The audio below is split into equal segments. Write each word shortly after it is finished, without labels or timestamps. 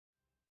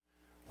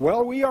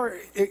Well, we are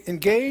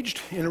engaged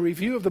in a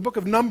review of the book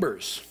of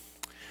Numbers,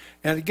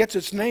 and it gets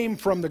its name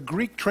from the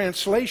Greek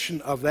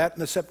translation of that in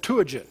the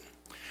Septuagint.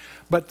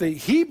 But the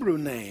Hebrew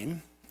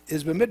name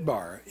is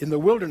Bamidbar, in the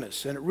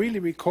wilderness, and it really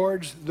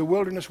records the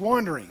wilderness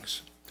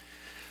wanderings.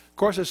 Of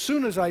course, as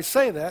soon as I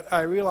say that,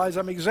 I realize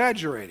I'm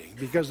exaggerating,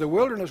 because the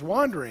wilderness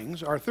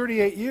wanderings are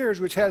 38 years,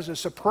 which has a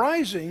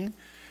surprising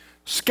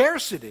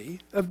scarcity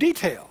of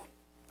detail.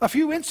 A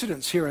few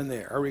incidents here and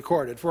there are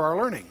recorded for our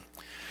learning,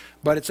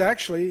 but it's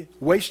actually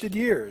wasted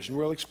years, and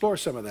we'll explore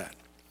some of that.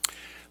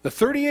 The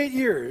 38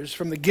 years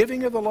from the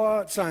giving of the law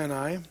at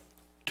Sinai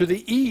to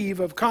the eve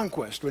of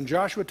conquest, when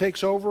Joshua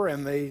takes over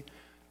and they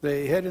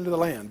head into the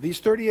land. These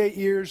 38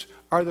 years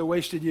are the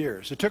wasted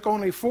years. It took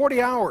only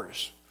 40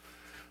 hours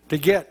to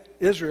get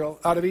Israel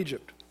out of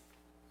Egypt.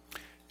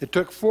 It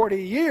took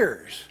 40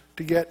 years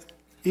to get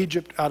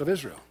Egypt out of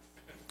Israel,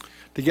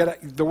 to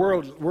get the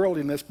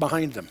worldliness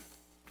behind them.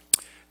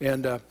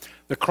 And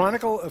the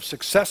chronicle of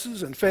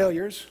successes and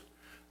failures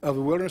of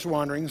the wilderness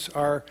wanderings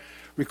are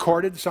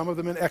recorded, some of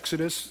them in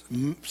Exodus,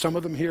 some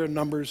of them here in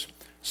Numbers,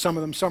 some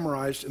of them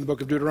summarized in the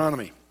book of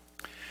Deuteronomy.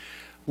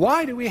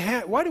 Why do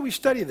we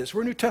study this?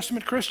 We're New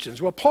Testament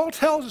Christians. Well, Paul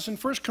tells us in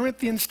 1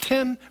 Corinthians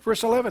 10,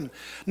 verse 11,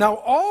 "Now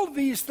all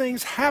these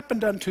things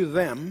happened unto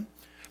them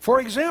for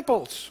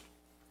examples,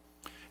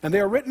 and they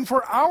are written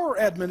for our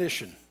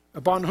admonition,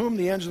 upon whom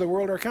the ends of the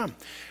world are come."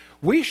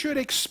 We should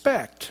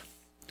expect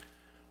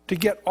to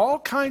get all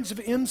kinds of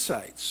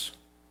insights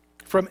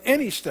from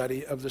any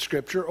study of the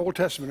Scripture, Old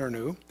Testament or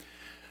New,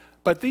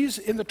 but these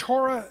in the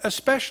Torah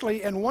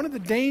especially, and one of the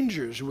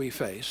dangers we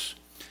face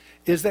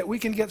is that we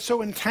can get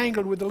so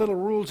entangled with the little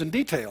rules and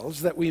details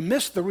that we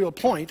miss the real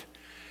point,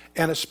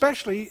 and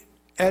especially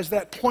as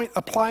that point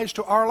applies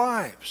to our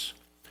lives.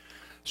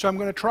 So I'm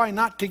going to try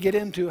not to get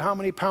into how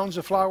many pounds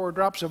of flour or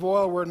drops of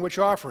oil were in which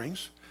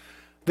offerings.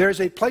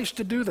 There's a place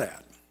to do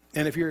that.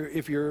 And if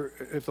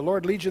the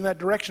Lord leads you in that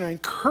direction, I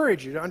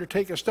encourage you to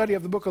undertake a study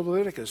of the book of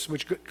Leviticus,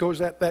 which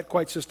goes at that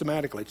quite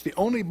systematically. It's the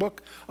only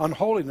book on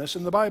holiness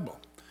in the Bible.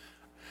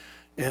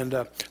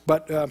 And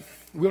but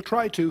we'll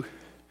try to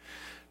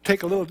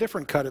take a little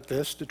different cut at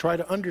this to try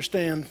to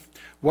understand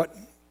what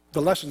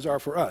the lessons are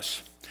for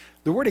us.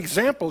 The word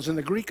examples in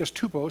the Greek is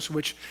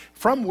tupos,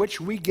 from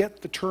which we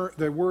get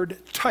the word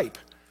type,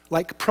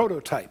 like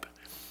prototype.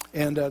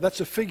 And that's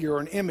a figure or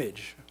an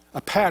image,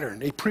 a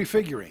pattern, a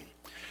prefiguring.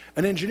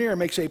 An engineer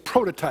makes a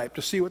prototype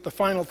to see what the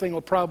final thing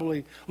will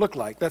probably look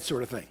like, that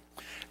sort of thing.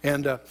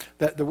 And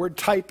that the word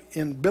type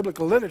in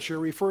biblical literature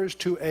refers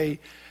to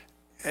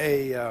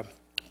a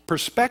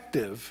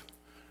perspective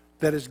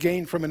that is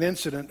gained from an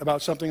incident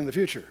about something in the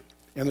future.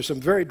 And there's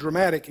some very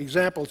dramatic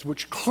examples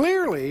which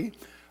clearly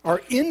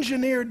are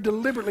engineered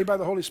deliberately by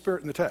the Holy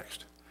Spirit in the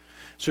text.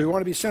 So we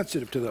want to be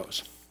sensitive to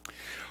those.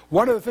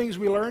 One of the things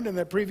we learned in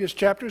the previous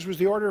chapters was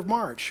the order of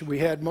march. We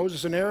had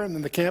Moses and Aaron,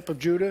 then the camp of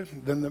Judah,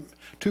 then the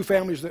two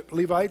families, the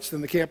Levites,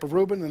 then the camp of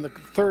Reuben, then the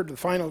third, the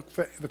final,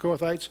 the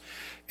Kohathites.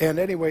 And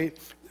anyway,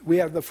 we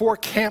have the four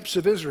camps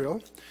of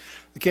Israel,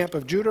 the camp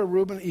of Judah,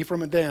 Reuben,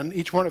 Ephraim, and Dan,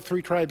 each one of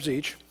 3 tribes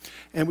each.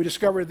 And we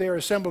discovered they are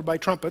assembled by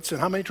trumpets.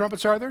 And how many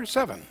trumpets are there?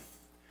 7.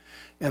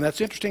 And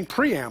that's interesting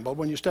preamble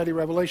when you study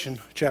Revelation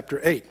chapter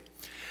 8.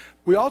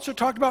 We also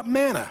talked about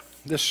manna,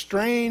 this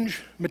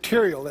strange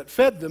material that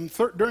fed them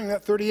during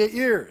that 38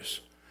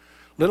 years.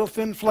 Little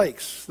thin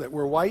flakes that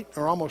were white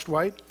or almost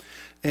white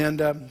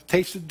and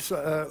tasted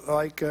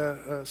like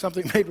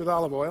something made with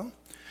olive oil.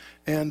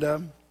 And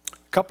a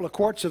couple of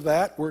quarts of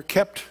that were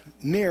kept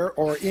near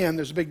or in,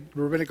 there's a big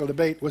rabbinical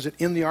debate, was it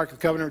in the Ark of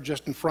the Covenant or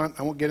just in front?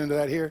 I won't get into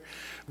that here.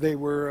 They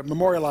were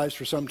memorialized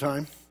for some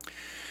time.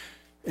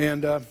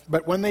 And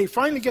but when they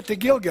finally get to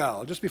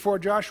Gilgal, just before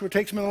Joshua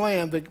takes them in the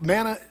land, the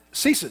manna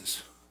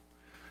ceases.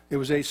 It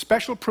was a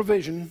special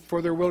provision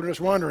for their wilderness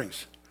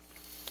wanderings.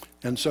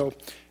 And so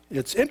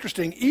it's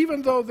interesting,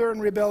 even though they're in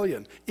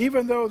rebellion,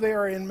 even though they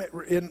are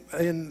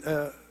in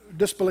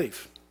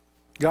disbelief,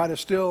 God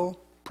is still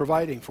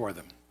providing for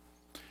them.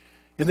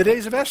 In the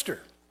days of Esther,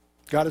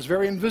 God is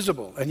very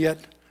invisible and yet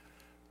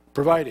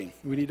providing.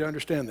 We need to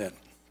understand that.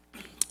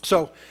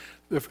 So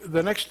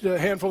the next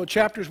handful of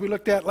chapters we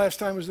looked at last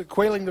time was the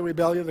quailing the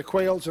rebellion, the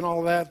quails and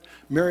all that,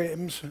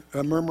 Miriam's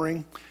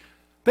murmuring.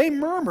 They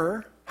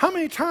murmur how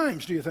many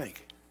times do you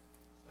think?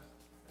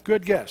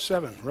 Good guess,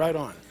 7, right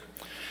on.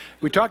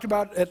 We talked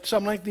about at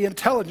some length the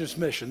intelligence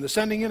mission, the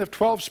sending in of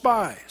 12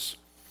 spies,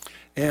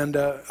 and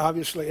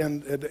obviously,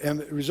 and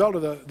the result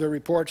of the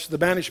reports, the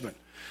banishment.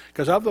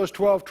 Because of those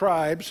 12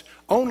 tribes,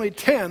 only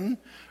 10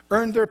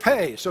 earned their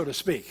pay, so to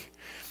speak.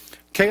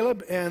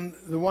 Caleb and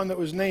the one that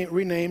was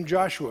renamed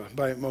Joshua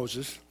by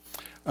Moses,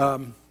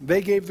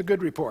 they gave the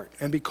good report.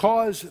 And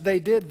because they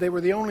did, they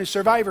were the only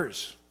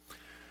survivors.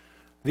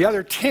 The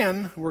other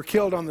 10 were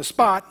killed on the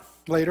spot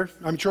later,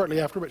 shortly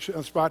after, but on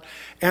the spot.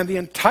 And the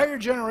entire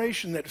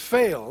generation that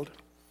failed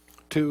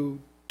to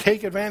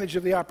take advantage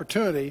of the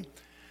opportunity,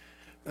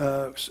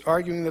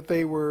 arguing that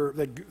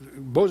that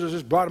Moses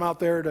just brought them out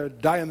there to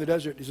die in the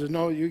desert. He says,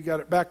 no, you got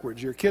it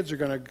backwards. Your kids are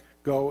going to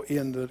go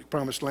in the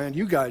promised land.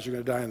 You guys are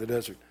going to die in the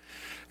desert.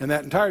 And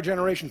that entire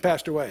generation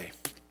passed away.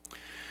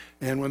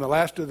 And when the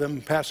last of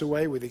them pass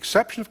away, with the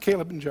exception of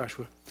Caleb and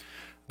Joshua,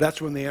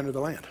 that's when they enter the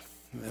land.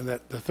 And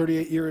that the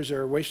 38 years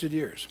are wasted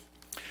years.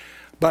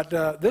 But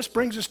this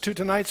brings us to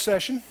tonight's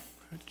session,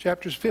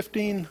 chapters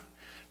 15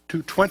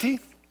 to 20.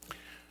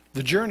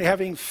 The journey,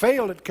 having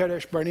failed at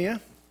Kadesh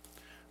Barnea,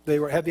 they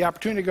had the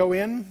opportunity to go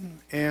in,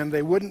 and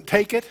they wouldn't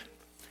take it.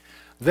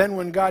 Then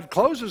when God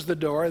closes the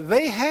door,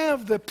 they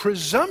have the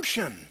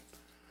presumption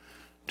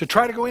to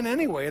try to go in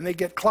anyway, and they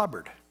get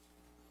clobbered.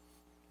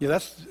 Yeah,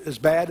 that's as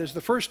bad as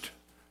the first.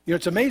 You know,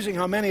 it's amazing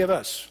how many of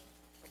us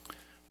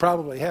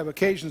probably have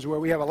occasions where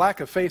we have a lack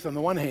of faith on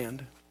the one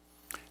hand,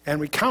 and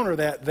we counter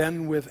that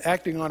then with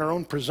acting on our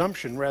own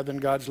presumption rather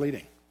than God's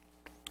leading.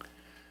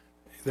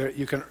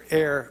 You can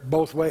err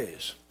both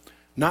ways.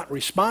 Not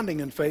responding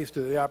in faith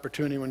to the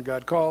opportunity when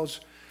God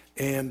calls,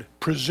 and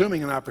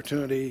presuming an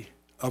opportunity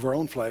of our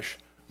own flesh,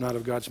 not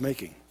of God's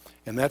making.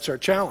 And that's our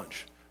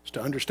challenge, is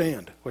to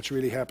understand what's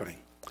really happening.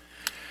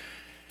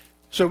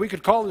 So we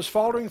could call this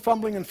faltering,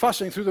 fumbling, and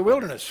fussing through the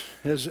wilderness,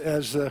 as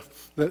the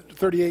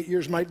 38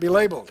 years might be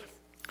labeled.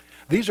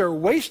 These are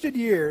wasted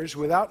years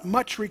without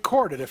much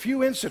recorded, a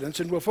few incidents,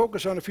 and we'll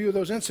focus on a few of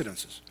those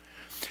incidences.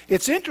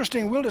 It's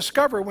interesting, we'll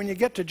discover when you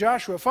get to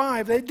Joshua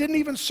 5, they didn't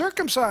even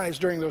circumcise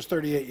during those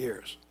 38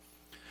 years.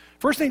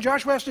 First thing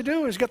Joshua has to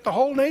do is get the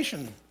whole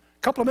nation,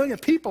 a couple of million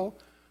people,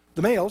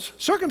 the males,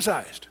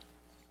 circumcised.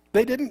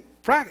 They didn't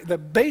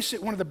practice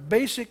one of the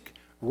basic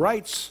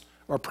rites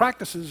or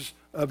practices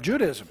of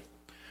Judaism.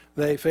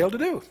 They failed to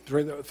do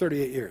for the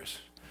 38 years.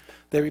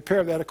 They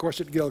repair that, of course,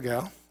 at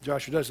Gilgal.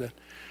 Joshua does that.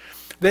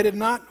 They did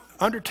not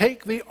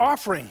undertake the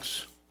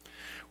offerings.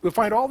 We'll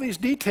find all these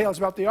details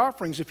about the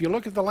offerings. If you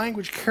look at the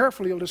language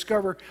carefully, you'll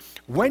discover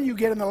when you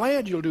get in the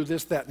land, you'll do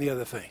this, that, and the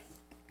other thing.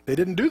 They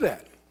didn't do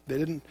that. They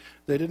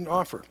didn't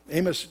offer.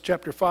 Amos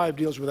chapter 5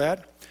 deals with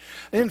that.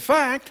 In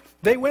fact,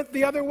 they went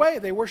the other way.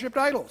 They worshipped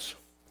idols.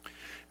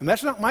 And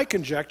that's not my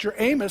conjecture.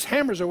 Amos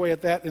hammers away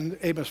at that in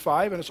Amos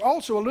 5, and it's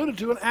also alluded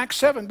to in Acts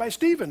 7 by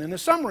Stephen in the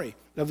summary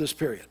of this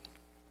period.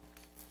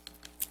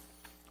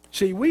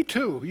 See, we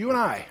too, you and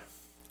I,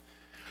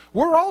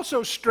 we're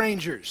also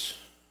strangers,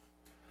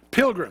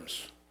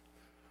 pilgrims,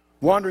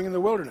 wandering in the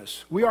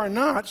wilderness. We are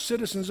not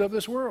citizens of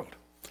this world.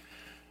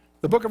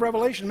 The book of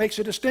Revelation makes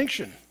a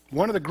distinction.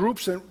 One of the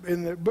groups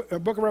in the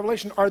book of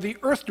Revelation are the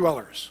earth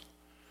dwellers.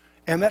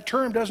 And that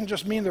term doesn't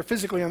just mean they're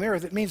physically on the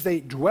earth, it means they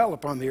dwell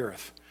upon the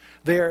earth.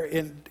 They are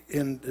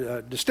in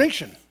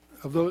distinction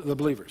of the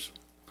believers.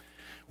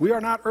 We are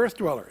not earth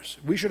dwellers.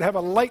 We should have a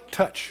light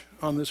touch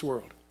on this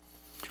world.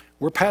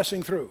 We're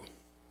passing through.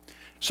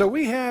 So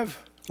we have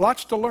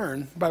lots to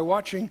learn by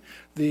watching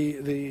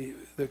the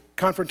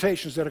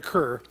confrontations that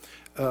occur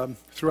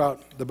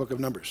throughout the book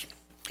of Numbers.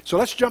 So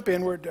let's jump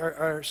in.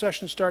 Our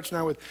session starts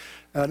now with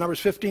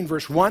Numbers 15,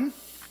 verse 1.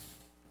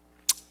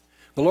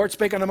 The Lord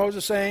spake unto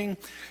Moses, saying,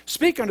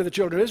 Speak unto the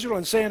children of Israel,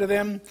 and say unto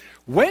them,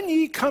 When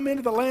ye come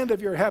into the land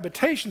of your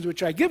habitations,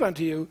 which I give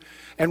unto you,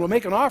 and will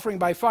make an offering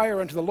by fire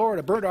unto the Lord,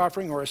 a burnt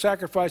offering, or a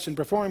sacrifice in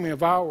performing a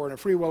vow, or in a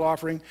freewill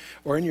offering,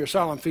 or in your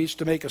solemn feast,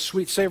 to make a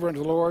sweet savor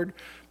unto the Lord,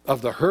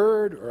 of the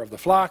herd or of the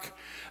flock,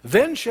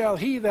 then shall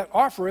he that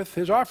offereth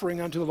his offering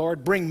unto the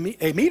Lord bring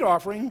a meat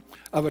offering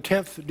of a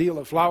 10th deal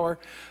of flour,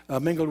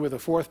 mingled with a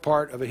 4th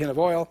part of a hin of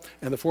oil,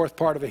 and the 4th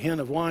part of a hin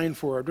of wine.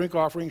 For a drink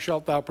offering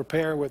shalt thou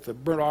prepare with a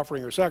burnt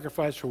offering or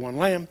sacrifice for one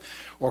lamb,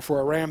 or for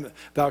a ram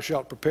thou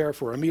shalt prepare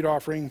for a meat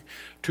offering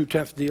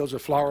 2/10 deals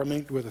of flour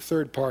mingled with a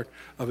 3rd part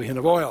of a hin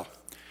of oil.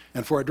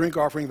 And for a drink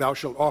offering thou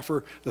shalt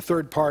offer the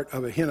 3rd part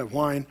of a hin of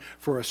wine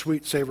for a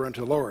sweet savor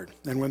unto the Lord.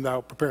 And when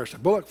thou preparest a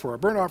bullock for a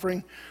burnt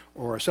offering,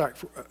 or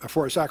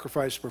for a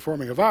sacrifice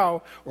performing a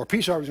vow, or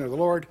peace offerings unto the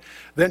Lord,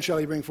 then shall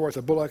he bring forth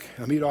a bullock,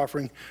 a meat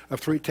offering of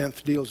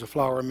 3/10 deals of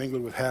flour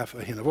mingled with half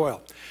a hin of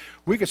oil.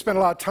 We could spend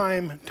a lot of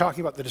time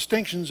talking about the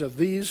distinctions of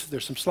these.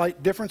 There's some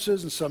slight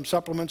differences and some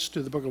supplements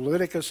to the book of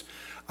Leviticus.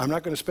 I'm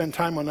not going to spend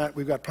time on that.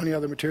 We've got plenty of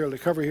other material to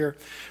cover here.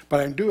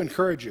 But I do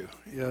encourage you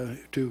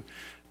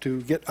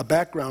to get a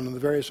background on the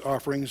various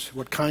offerings,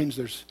 what kinds.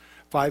 There's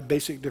 5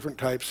 basic different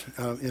types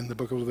in the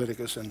book of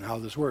Leviticus and how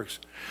this works.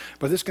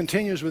 But this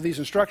continues with these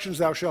instructions.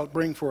 Thou shalt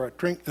bring for a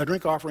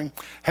drink offering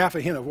half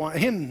a hin of wine. A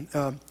hin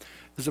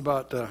is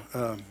about,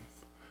 I've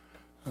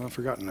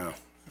forgotten now,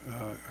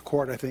 a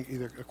quart, I think,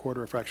 either a quart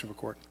or a fraction of a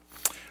quart.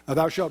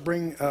 Thou shalt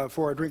bring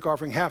for a drink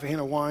offering half a hin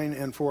of wine,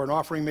 and for an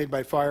offering made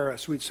by fire a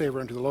sweet savor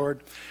unto the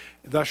Lord.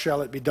 Thus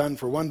shall it be done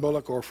for one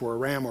bullock, or for a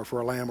ram, or for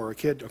a lamb, or a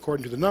kid,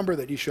 according to the number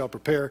that ye shall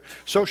prepare.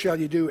 So shall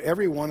ye do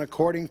every one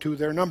according to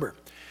their number.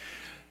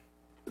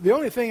 The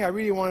only thing I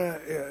really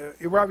want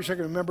to, we're obviously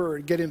going to remember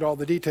and get into all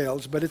the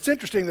details, but it's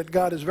interesting that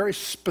God is very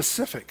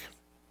specific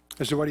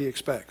as to what he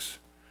expects.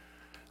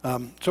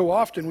 So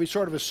often we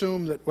sort of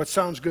assume that what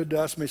sounds good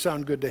to us may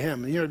sound good to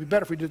him. You know, it'd be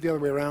better if we did it the other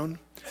way around.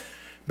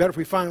 Better if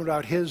we find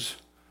out his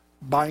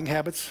buying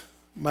habits,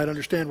 might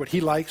understand what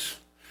he likes,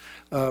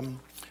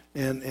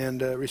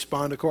 and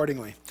respond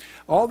accordingly.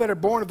 All that are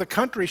born of the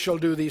country shall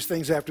do these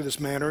things after this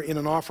manner in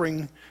an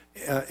offering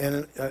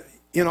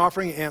in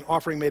offering and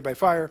offering made by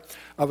fire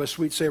of a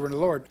sweet savor unto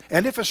the Lord.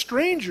 And if a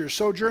stranger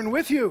sojourn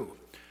with you,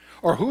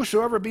 or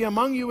whosoever be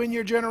among you in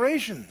your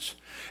generations,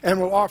 and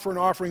will offer an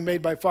offering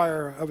made by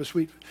fire of a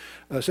sweet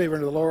savor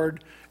unto the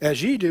Lord,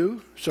 as ye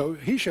do, so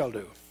he shall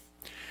do.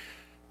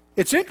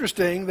 It's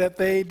interesting that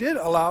they did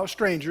allow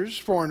strangers,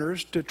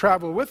 foreigners, to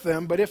travel with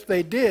them, but if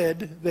they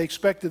did, they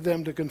expected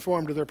them to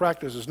conform to their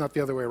practices, not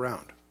the other way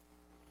around.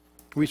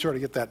 We sort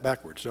of get that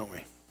backwards, don't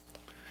we?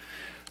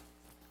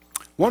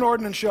 One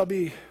ordinance shall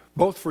be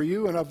both for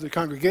you and of the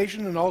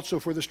congregation, and also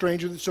for the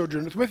stranger that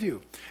sojourneth with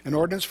you, an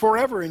ordinance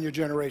forever in your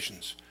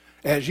generations.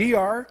 As ye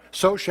are,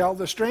 so shall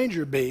the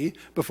stranger be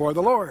before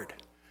the Lord.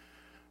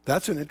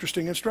 That's an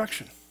interesting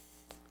instruction.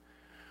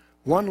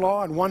 One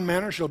law and one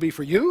manner shall be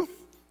for you,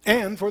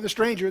 and for the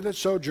stranger that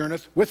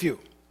sojourneth with you.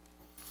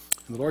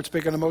 And the Lord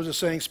spake unto Moses,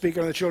 saying, Speak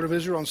unto the children of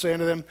Israel, and say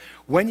unto them,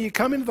 When ye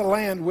come into the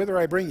land whither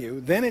I bring you,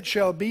 then it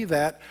shall be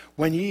that,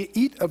 when ye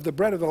eat of the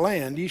bread of the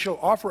land, ye shall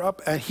offer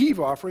up a heave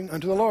offering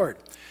unto the Lord.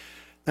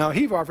 Now, a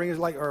heave offering is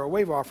like, or a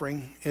wave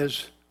offering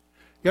is,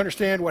 you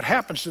understand what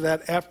happens to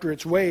that after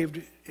it's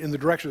waved in the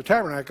direction of the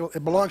tabernacle.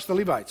 It belongs to the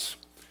Levites.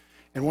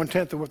 And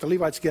 1/10 of what the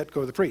Levites get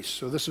go to the priests.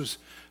 So this was,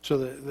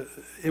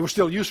 it was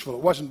still useful.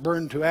 It wasn't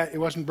burned to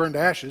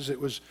ashes. It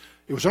was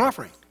an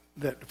offering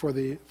that for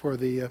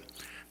the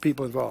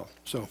people involved.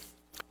 So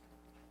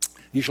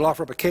you shall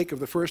offer up a cake of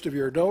the first of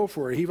your dough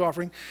for a heave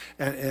offering,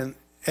 and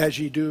as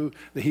ye do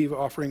the heave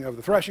offering of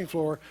the threshing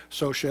floor,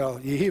 so shall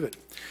ye heave it.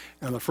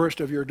 And the first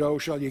of your dough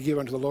shall ye give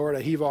unto the Lord,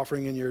 a heave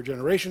offering in your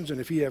generations. And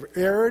if ye have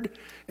erred,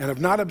 and have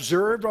not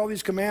observed all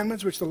these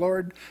commandments which the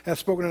Lord hath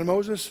spoken unto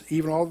Moses,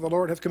 even all that the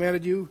Lord hath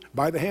commanded you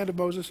by the hand of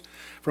Moses,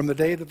 from the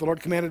day that the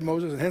Lord commanded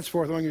Moses, and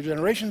henceforth among your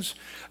generations,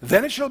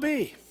 then it shall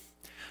be,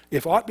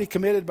 if aught be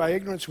committed by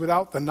ignorance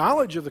without the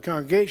knowledge of the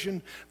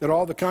congregation, that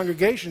all the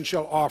congregation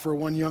shall offer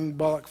one young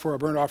bullock for a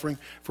burnt offering,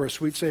 for a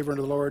sweet savor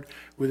unto the Lord,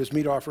 with his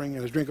meat offering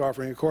and his drink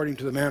offering, according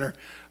to the manner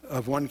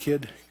of one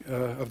kid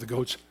of the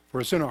goats for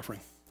a sin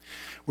offering.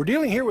 We're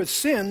dealing here with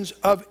sins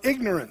of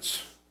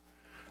ignorance.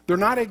 They're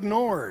not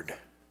ignored.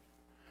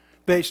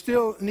 They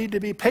still need to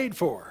be paid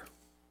for,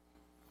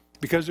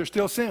 because they're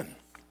still sin.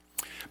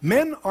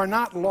 Men are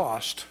not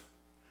lost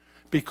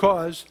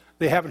because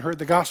they haven't heard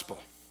the gospel.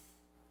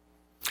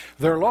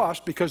 They're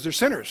lost because they're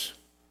sinners.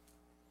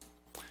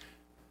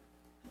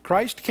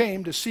 Christ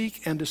came to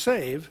seek and to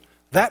save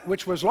that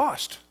which was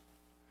lost.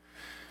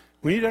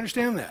 We need to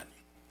understand that.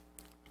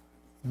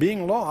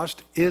 Being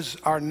lost is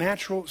our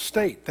natural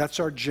state. That's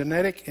our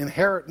genetic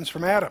inheritance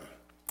from Adam.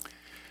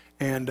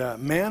 And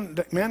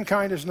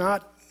mankind is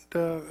not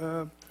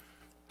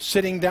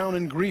sitting down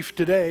in grief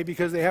today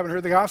because they haven't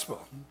heard the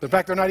gospel. In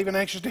fact, they're not even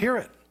anxious to hear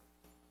it.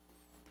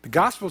 The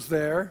gospel's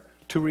there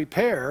to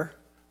repair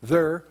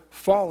their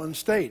fallen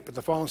state, but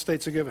the fallen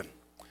state's a given.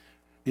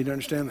 You need to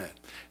understand that.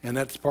 And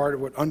that's part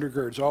of what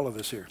undergirds all of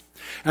this here.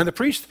 And the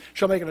priest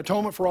shall make an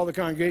atonement for all the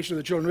congregation of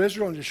the children of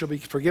Israel, and it shall be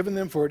forgiven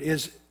them, for it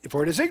is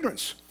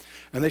ignorance.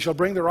 And they shall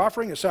bring their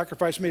offering, a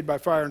sacrifice made by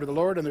fire unto the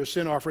Lord, and their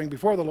sin offering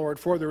before the Lord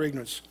for their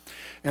ignorance.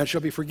 And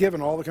shall be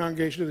forgiven all the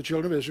congregation of the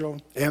children of Israel,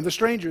 and the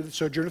stranger that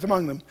sojourneth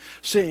among them,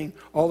 seeing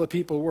all the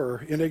people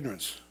were in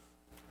ignorance.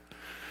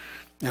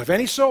 And if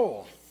any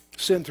soul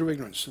sin through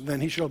ignorance,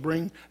 then he shall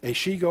bring a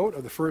she-goat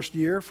of the first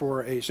year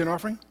for a sin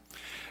offering,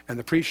 and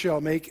the priest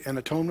shall make an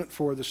atonement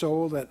for the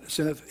soul that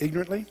sinneth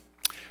ignorantly,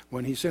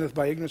 when he sinneth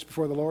by ignorance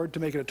before the Lord, to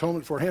make an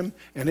atonement for him,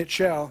 and it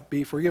shall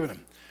be forgiven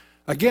him.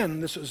 Again,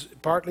 this is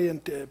partly,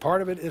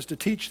 part of it is to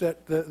teach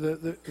that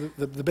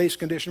the base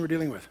condition we're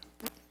dealing with.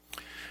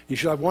 You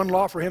shall have one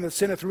law for him that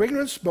sinneth through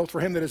ignorance, both for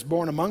him that is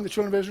born among the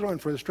children of Israel,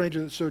 and for the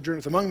stranger that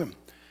sojourneth among them.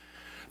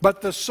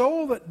 But the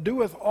soul that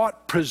doeth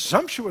aught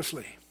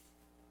presumptuously,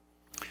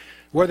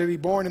 whether he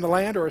be born in the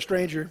land or a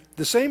stranger,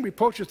 the same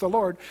reproacheth the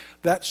Lord,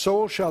 that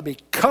soul shall be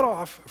cut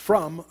off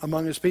from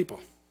among his people.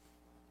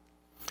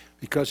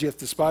 Because he hath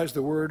despised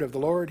the word of the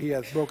Lord, he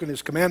hath broken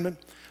his commandment,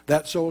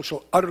 that soul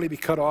shall utterly be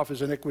cut off,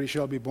 his iniquity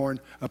shall be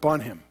borne upon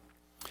him.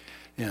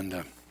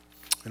 And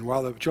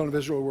while the children of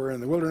Israel were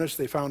in the wilderness,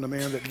 they found a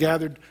man that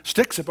gathered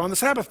sticks upon the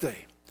Sabbath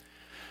day.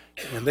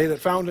 And they that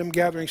found him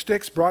gathering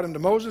sticks brought him to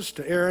Moses,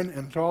 to Aaron,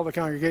 and to all the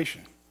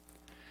congregation.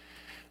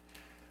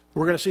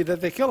 We're going to see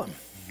that they kill him.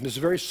 This is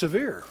very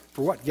severe.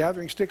 For what?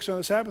 Gathering sticks on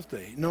the Sabbath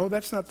day. No,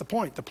 that's not the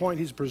point. The point,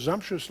 he's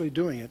presumptuously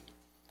doing it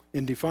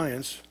in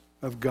defiance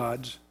of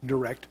God's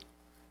direct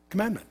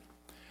commandment.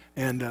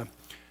 And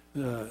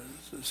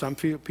some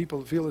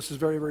people feel this is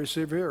very, very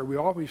severe. We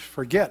always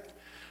forget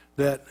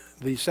that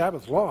the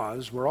Sabbath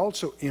laws were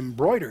also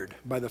embroidered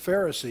by the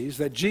Pharisees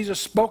that Jesus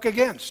spoke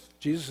against.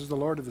 Jesus is the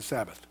Lord of the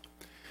Sabbath.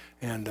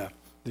 And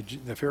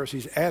the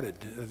Pharisees added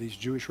these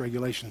Jewish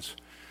regulations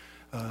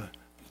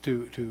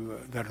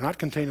that are not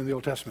contained in the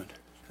Old Testament,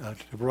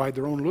 to provide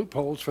their own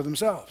loopholes for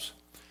themselves.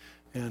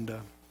 And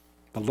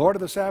the Lord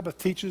of the Sabbath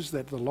teaches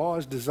that the law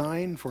is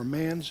designed for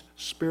man's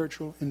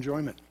spiritual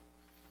enjoyment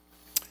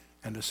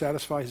and to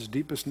satisfy his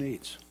deepest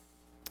needs.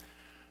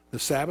 The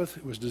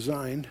Sabbath was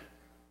designed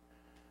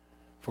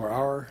for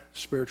our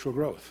spiritual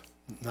growth,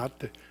 not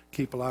to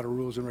keep a lot of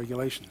rules and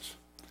regulations.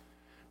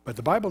 But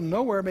the Bible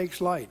nowhere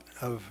makes light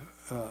of,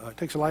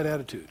 takes a light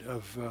attitude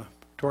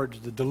towards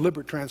the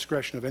deliberate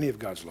transgression of any of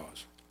God's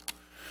laws.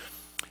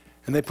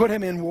 And they put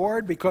him in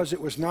ward because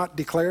it was not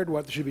declared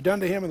what should be done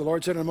to him. And the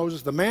Lord said unto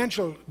Moses, the man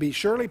shall be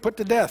surely put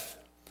to death.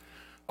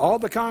 All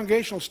the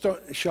congregation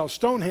shall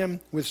stone him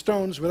with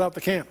stones without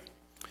the camp.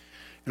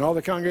 And all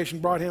the congregation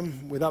brought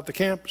him without the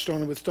camp,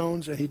 stoned him with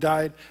stones, and he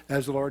died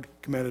as the Lord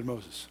commanded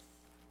Moses.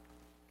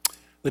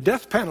 The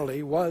death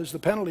penalty was the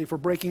penalty for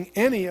breaking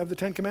any of the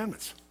 10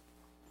 Commandments.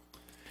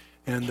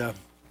 And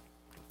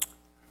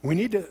we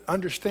need to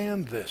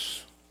understand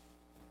this,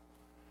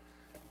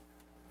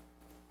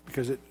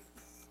 because it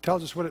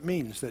tells us what it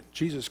means that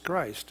Jesus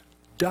Christ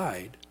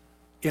died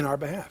in our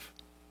behalf.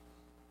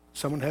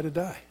 Someone had to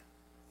die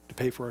to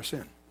pay for our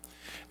sin.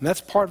 And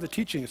that's part of the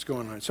teaching that's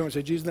going on. Someone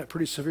say, "Jesus, isn't that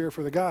pretty severe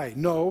for the guy?"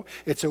 No,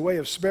 it's a way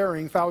of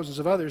sparing thousands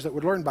of others that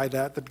would learn by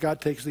that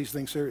God takes these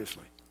things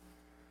seriously.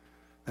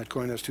 That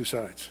coin has two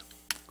sides.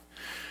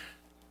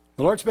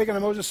 The Lord spake unto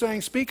Moses,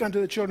 saying, speak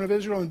unto the children of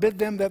Israel, and bid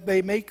them that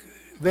they make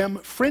them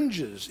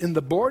fringes in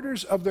the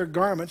borders of their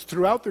garments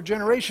throughout their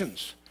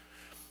generations,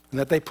 and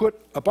that they put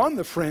upon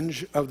the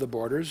fringe of the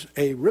borders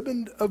a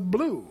riband of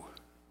blue.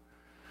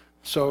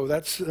 So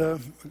that's a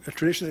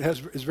tradition that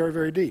is very,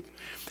 very deep.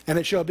 And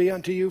it shall be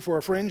unto you for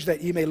a fringe,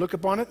 that ye may look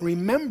upon it and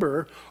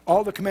remember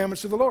all the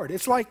commandments of the Lord.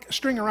 It's like a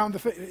string around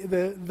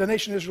the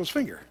nation of Israel's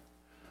finger.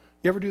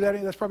 You ever do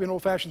that? That's probably an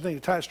old-fashioned thing,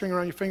 to tie a string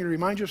around your finger to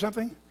remind you of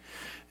something.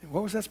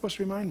 What was that supposed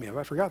to remind me of?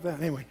 I forgot that.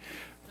 Anyway.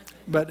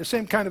 But the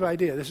same kind of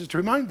idea. This is to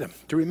remind them,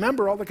 to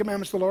remember all the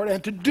commandments of the Lord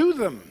and to do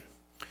them.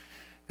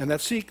 And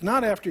that seek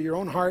not after your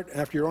own heart,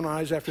 after your own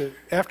eyes,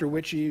 after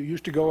which you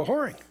used to go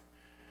a-whoring.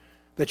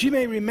 That ye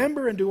may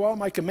remember and do all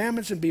my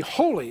commandments and be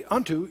holy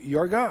unto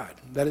your God.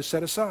 That is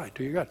set aside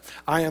to your God.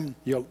 I am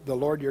the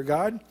Lord your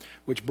God,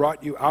 which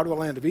brought you out of the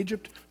land of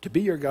Egypt. To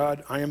be your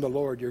God, I am the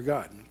Lord your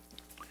God.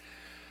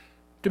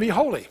 To be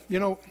holy, you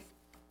know,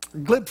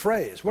 glib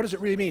phrase. What does it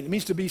really mean? It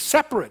means to be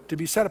separate, to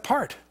be set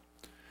apart.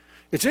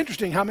 It's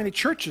interesting how many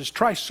churches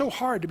try so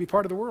hard to be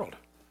part of the world.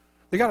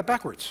 They got it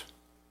backwards.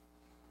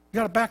 They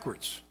got it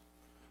backwards.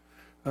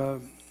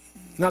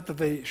 Not that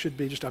they should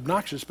be just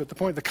obnoxious, but the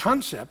point, the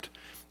concept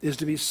is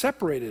to be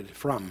separated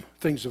from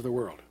things of the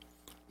world,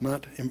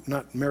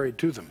 not married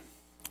to them.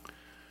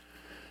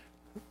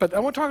 But I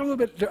want to talk a little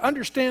bit, to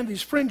understand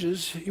these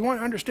fringes, you want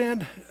to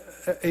understand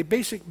a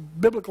basic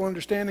biblical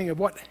understanding of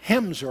what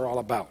hems are all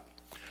about.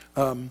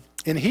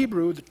 In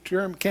Hebrew, the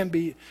term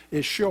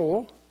is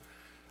shoal,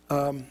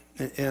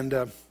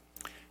 and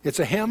it's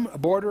a hem, a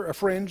border, a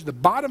fringe, the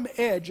bottom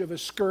edge of a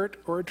skirt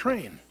or a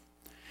train.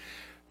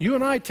 You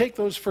and I take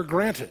those for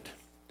granted,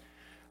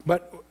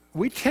 but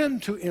we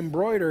tend to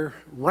embroider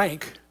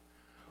rank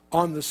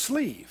on the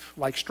sleeve,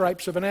 like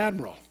stripes of an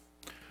admiral,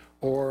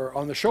 or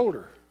on the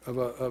shoulder of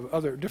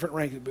other different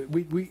ranks.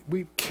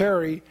 We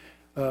carry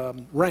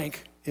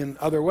rank in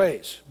other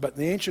ways. But in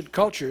the ancient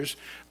cultures,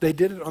 they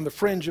did it on the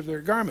fringe of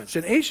their garments.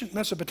 In ancient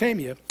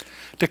Mesopotamia,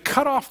 to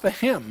cut off the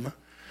hem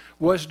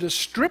was to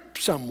strip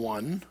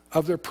someone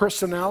of their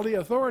personality,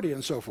 authority,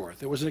 and so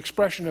forth. It was an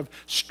expression of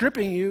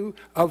stripping you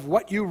of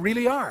what you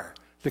really are,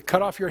 to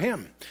cut off your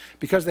hem.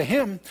 Because the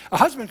hem, a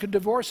husband could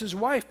divorce his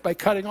wife by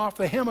cutting off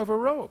the hem of her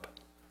robe.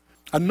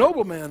 A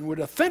nobleman would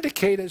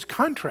authenticate his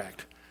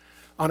contract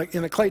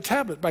in a clay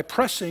tablet by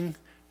pressing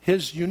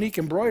his unique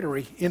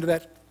embroidery into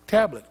that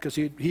tablet, because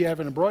he had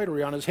an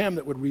embroidery on his hem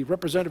that would be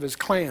representative of his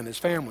clan, his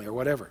family, or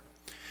whatever.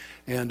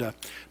 And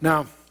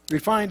now we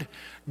find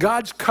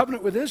God's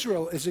covenant with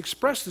Israel is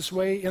expressed this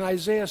way in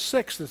Isaiah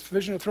 6, the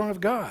vision of the throne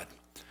of God,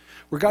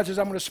 where God says,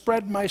 I'm going to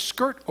spread my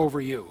skirt over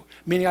you,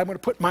 meaning I'm going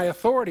to put my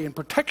authority and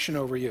protection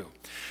over you.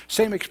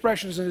 Same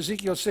expressions in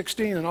Ezekiel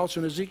 16 and also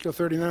in Ezekiel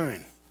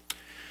 39.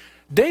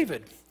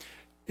 David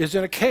is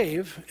in a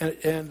cave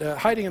and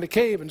hiding in a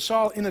cave, and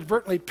Saul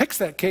inadvertently picks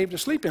that cave to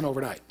sleep in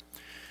overnight.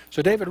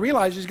 So David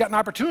realizes he's got an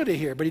opportunity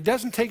here, but he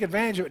doesn't take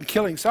advantage of it in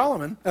killing Saul.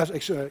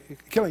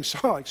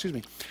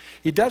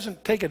 He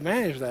doesn't take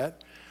advantage of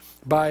that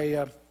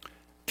by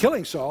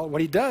killing Saul. What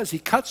he does, he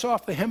cuts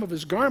off the hem of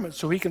his garment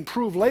so he can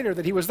prove later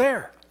that he was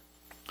there.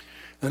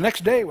 And the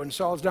next day, when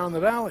Saul's down in the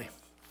valley,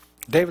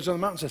 David's on the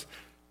mountain, says,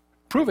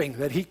 proving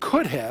that he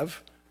could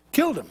have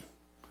killed him,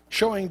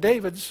 showing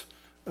David's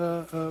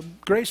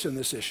grace in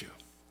this issue.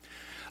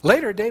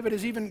 Later, David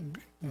is even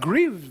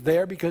grieved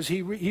there because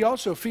he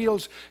also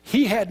feels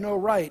he had no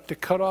right to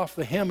cut off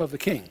the hem of the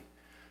king.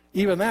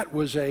 Even that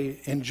was an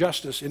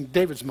injustice in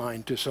David's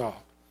mind to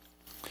Saul.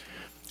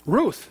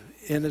 Ruth,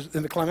 in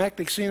the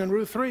climactic scene in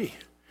Ruth 3,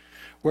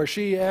 where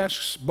she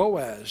asks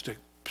Boaz to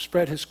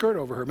spread his skirt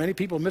over her. Many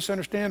people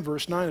misunderstand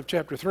verse 9 of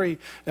chapter 3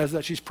 as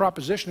that she's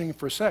propositioning him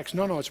for sex.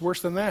 No, it's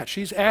worse than that.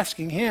 She's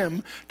asking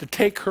him to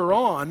take her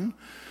on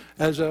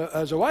as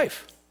a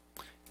wife.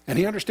 And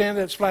he understands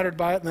that, it's flattered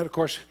by it, and then, of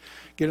course,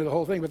 get into the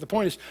whole thing. But the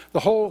point is,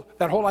 that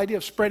whole idea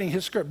of spreading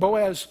his skirt,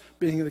 Boaz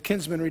being the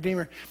kinsman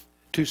redeemer,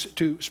 to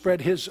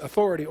spread his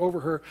authority over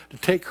her, to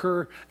take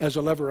her as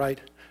a Levirate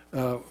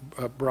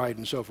bride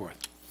and so forth.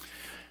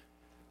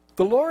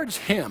 The Lord's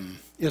hem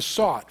is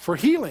sought for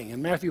healing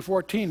in Matthew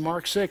 14,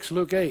 Mark 6,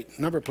 Luke 8,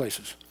 a number of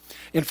places.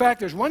 In fact,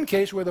 there's one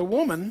case where the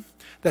woman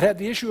that had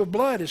the issue of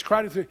blood is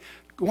crowded through,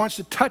 wants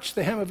to touch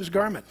the hem of his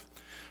garment,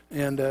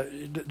 and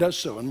does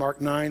so in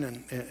Mark 9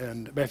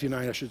 and Matthew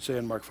 9, I should say,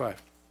 and Mark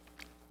 5.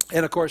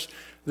 And of course,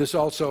 this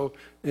also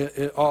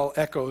it all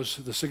echoes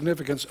the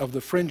significance of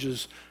the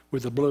fringes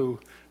with the blue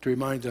to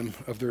remind them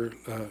of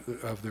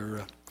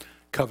their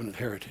covenant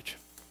heritage.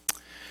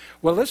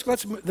 Well, let's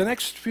the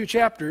next few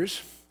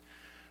chapters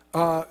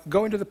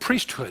go into the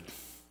priesthood,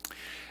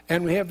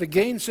 and we have the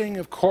gainsaying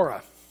of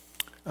Korah.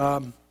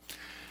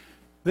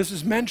 This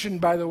is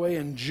mentioned, by the way,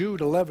 in Jude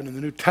 11 in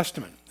the New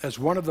Testament as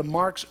one of the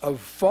marks of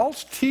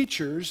false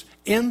teachers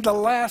in the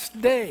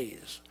last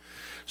days.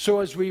 So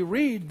as we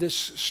read this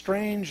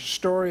strange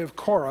story of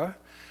Korah,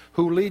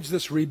 who leads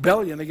this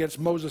rebellion against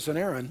Moses and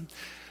Aaron,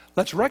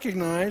 let's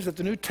recognize that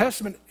the New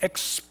Testament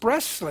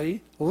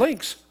expressly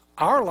links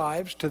our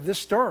lives to this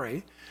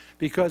story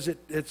because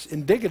it's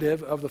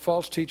indicative of the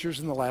false teachers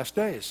in the last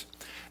days.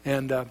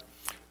 And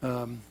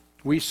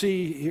we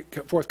see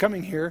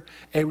forthcoming here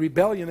a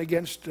rebellion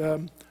against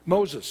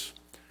Moses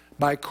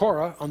by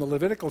Korah on the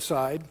Levitical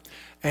side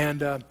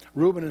and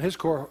Reuben and his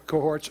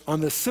cohorts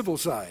on the civil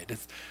side.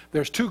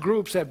 There's two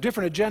groups that have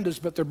different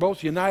agendas, but they're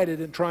both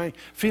united in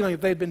feeling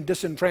that they've been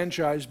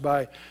disenfranchised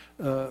by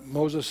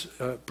Moses'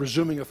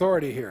 presuming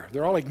authority here.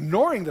 They're all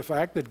ignoring the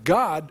fact that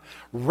God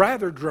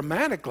rather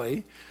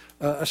dramatically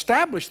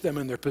established them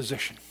in their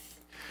position.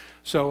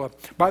 So,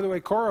 by the way,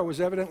 Korah was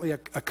evidently a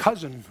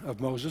cousin of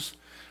Moses,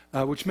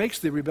 which makes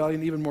the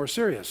rebellion even more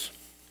serious.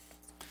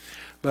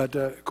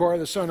 But Korah,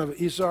 the son of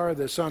Izhar,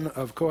 the son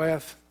of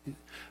Kohath,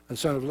 the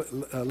son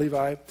of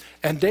Levi,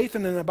 and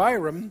Dathan and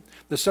Abiram,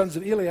 the sons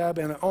of Eliab,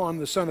 and On,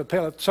 the son of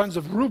Peleth, sons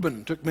of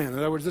Reuben, took men. In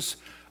other words, this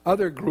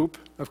other group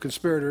of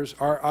conspirators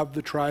are of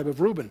the tribe of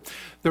Reuben.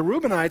 The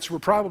Reubenites were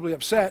probably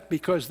upset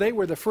because they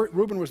were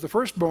Reuben was the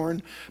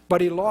firstborn,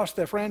 but he lost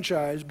their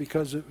franchise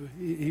because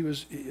he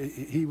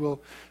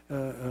will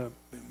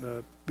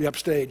be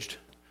upstaged.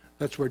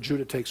 That's where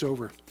Judah takes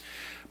over.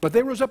 But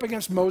they rose up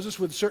against Moses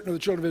with certain of the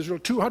children of Israel,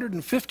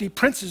 250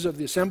 princes of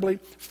the assembly,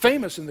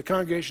 famous in the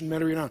congregation,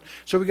 men of renown.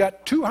 So we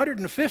got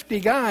 250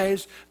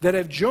 guys that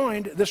have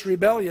joined this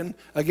rebellion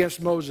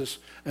against Moses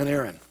and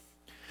Aaron.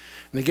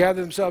 And they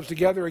gathered themselves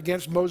together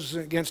against Moses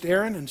and against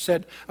Aaron and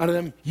said unto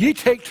them, Ye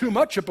take too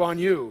much upon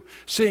you,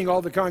 seeing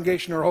all the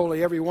congregation are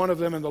holy, every one of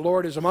them, and the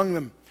Lord is among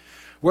them.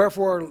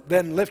 Wherefore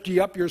then lift ye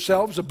up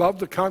yourselves above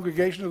the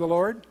congregation of the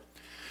Lord?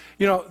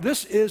 You know,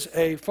 this is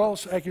a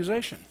false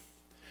accusation.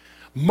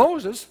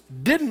 Moses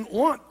didn't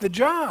want the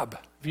job,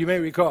 if you may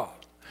recall,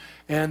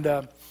 and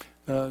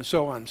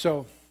so on.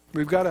 So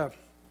we've got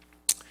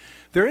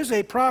there is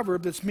a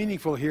proverb that's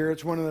meaningful here.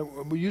 It's one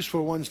of the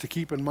useful ones to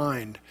keep in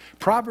mind.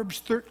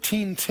 Proverbs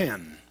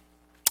 13:10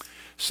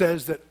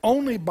 says that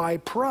only by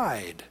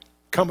pride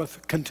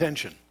cometh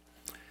contention.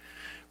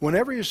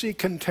 Whenever you see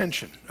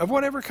contention, of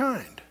whatever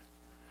kind,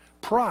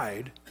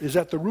 pride is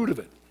at the root of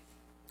it.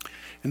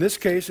 In this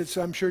case,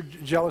 I'm sure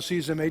jealousy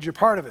is a major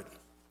part of it.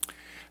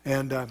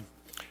 And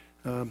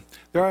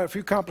there are a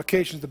few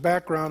complications in the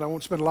background I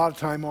won't spend a lot of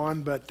time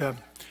on, but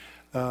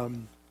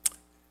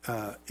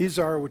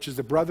Izhar, which is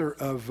the brother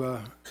of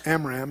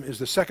Amram, is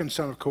the second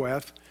son of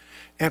Kohath,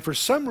 and for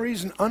some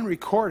reason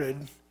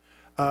unrecorded,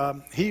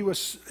 he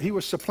was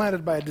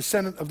supplanted by a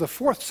descendant of the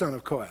fourth son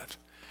of Kohath,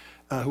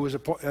 who was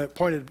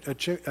appointed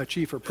a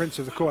chief or prince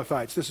of the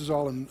Kohathites. This is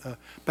all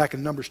back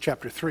in Numbers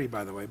chapter 3,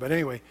 by the way. But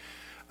anyway,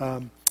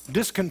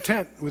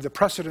 discontent with the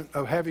precedent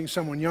of having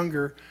someone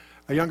younger,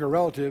 a younger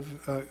relative,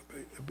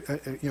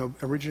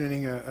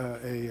 originating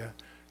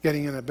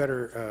getting in a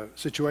better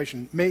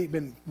situation, may have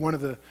been one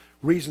of the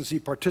reasons he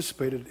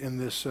participated in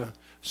this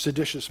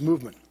seditious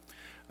movement.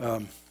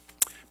 But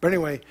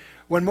anyway,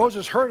 when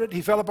Moses heard it,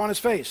 he fell upon his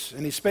face,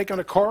 and he spake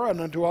unto Korah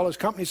and unto all his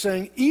company,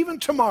 saying, Even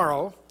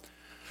tomorrow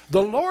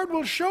the Lord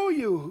will show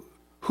you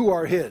who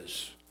are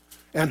his,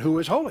 and who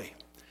is holy,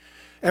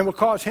 and will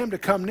cause him to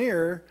come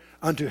near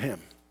unto him.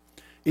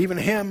 Even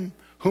him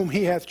whom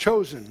he hath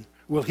chosen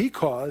will he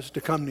cause to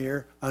come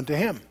near unto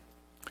him.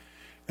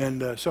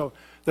 And so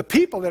the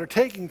people that are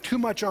taking too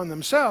much on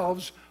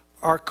themselves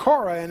are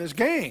Korah and his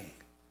gang.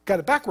 Got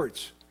it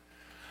backwards.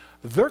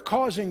 They're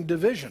causing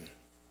division.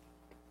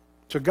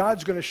 So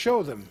God's going to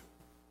show them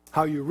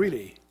how you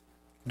really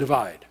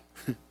divide.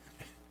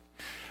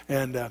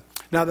 And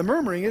now the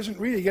murmuring isn't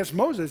really against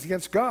Moses, it's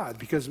against God,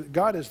 because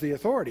God is the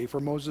authority for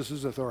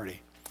Moses'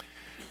 authority.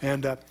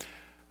 And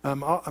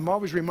I'm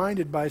always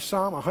reminded by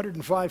Psalm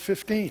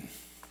 105:15,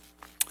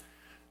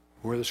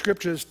 where the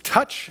scripture is,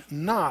 touch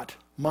not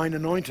mine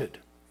anointed,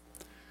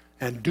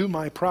 and do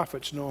my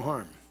prophets no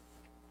harm.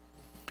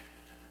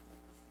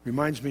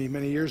 Reminds me,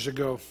 many years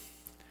ago,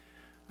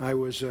 I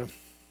was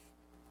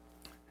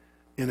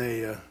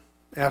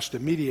asked to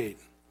mediate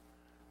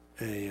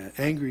an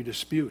angry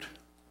dispute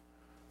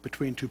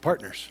between two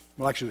partners.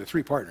 Well, actually, there are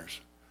three partners.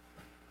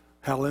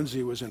 Hal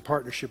Lindsey was in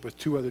partnership with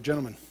two other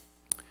gentlemen,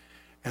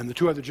 and the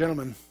two other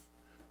gentlemen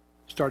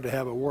started to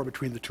have a war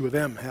between the two of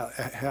them.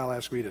 Hal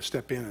asked me to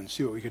step in and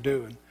see what we could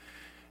do,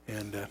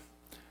 And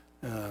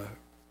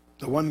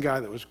the one guy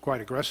that was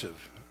quite aggressive,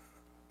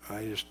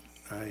 I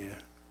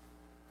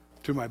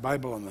threw my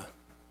Bible on the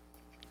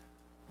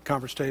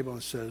conference table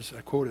and says,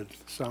 I quoted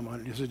Psalm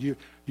 100. He said,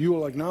 you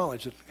will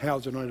acknowledge that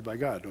Hal's anointed by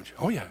God, don't you?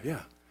 Oh, yeah,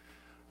 yeah.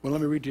 Well,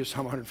 let me read to you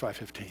Psalm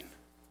 105:15.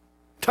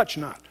 Touch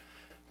not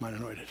mine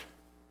anointed,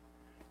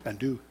 and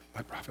do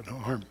my prophet no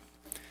harm.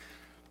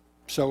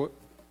 So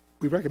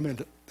we recommend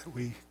that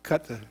we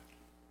cut the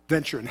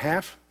venture in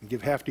half and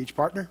give half to each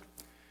partner.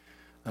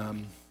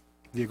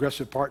 The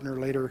aggressive partner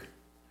later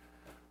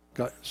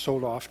got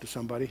sold off to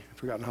somebody. I've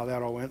forgotten how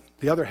that all went.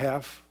 The other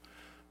half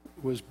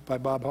was by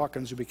Bob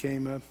Hawkins, who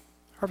became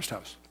Harvest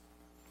House.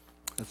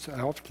 I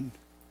often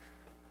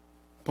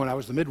point out I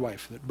was the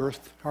midwife that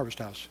birthed Harvest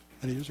House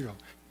many years ago.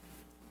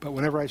 But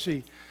whenever I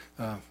see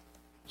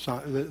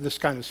this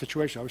kind of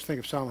situation, I always think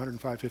of Psalm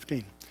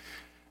 105:15.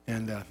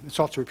 And it's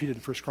also repeated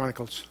in 1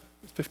 Chronicles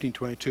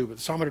 15:22, but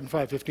Psalm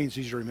 105:15 is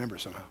easy to remember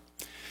somehow.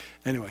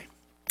 Anyway,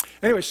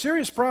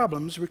 serious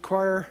problems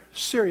require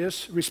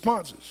serious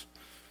responses.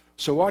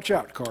 So watch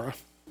out, Korah.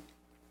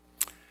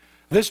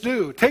 This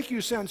do, take you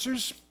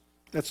censers,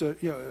 that's a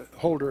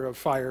holder of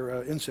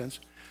fire incense.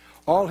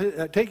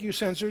 Take you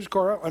censers,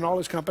 Korah, and all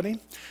his company,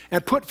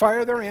 and put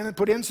fire therein, and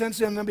put incense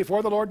in them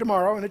before the Lord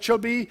tomorrow. And it shall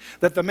be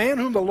that the man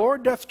whom the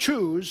Lord doth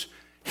choose,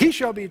 he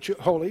shall be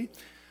holy.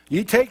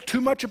 Ye take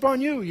too much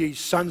upon you, ye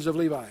sons of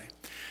Levi.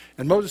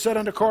 And Moses said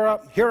unto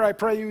Korah, Hear I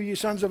pray you, ye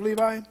sons of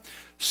Levi,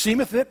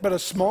 seemeth it but a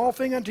small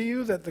thing unto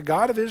you that the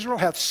God of Israel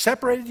hath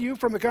separated you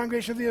from the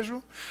congregation of the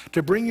Israel,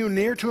 to bring you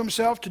near to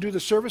himself, to do the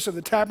service of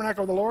the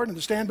tabernacle of the Lord, and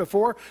to stand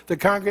before the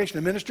congregation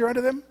and minister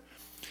unto them?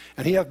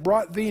 And he hath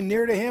brought thee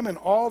near to him, and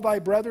all thy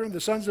brethren, the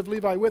sons of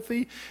Levi, with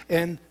thee,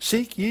 and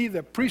seek ye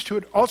the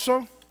priesthood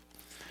also,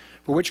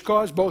 for which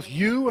cause both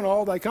you and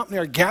all thy company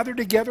are gathered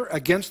together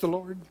against the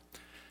Lord.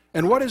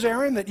 And what is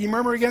Aaron, that ye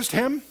murmur against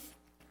him?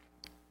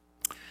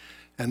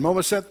 And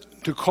Moses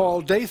sent to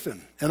call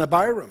Dathan and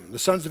Abiram, the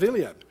sons of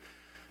Eliab,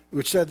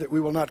 which said that we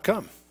will not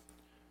come.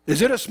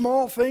 Is it a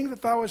small thing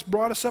that thou hast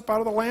brought us up out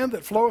of the land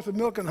that floweth with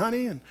milk and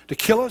honey, and to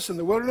kill us in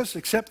the wilderness,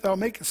 except thou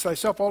makest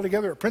thyself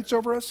altogether a prince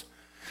over us?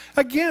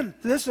 Again,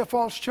 this is a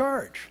false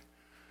charge.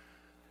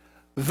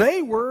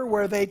 They were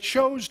where they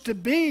chose to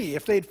be.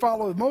 If they'd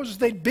followed Moses,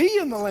 they'd be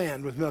in the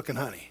land with milk and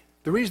honey.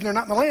 The reason they're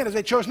not in the land is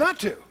they chose not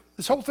to.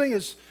 This whole thing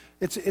is,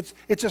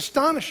 it's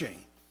astonishing,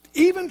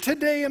 even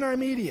today in our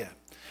media,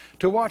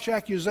 to watch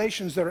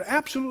accusations that are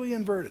absolutely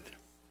inverted,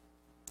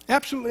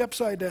 absolutely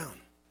upside down,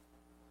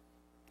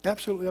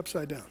 absolutely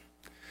upside down.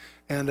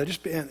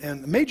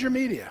 And major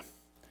media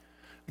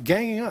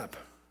ganging up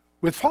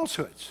with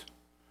falsehoods.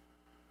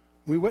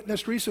 We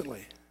witnessed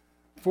recently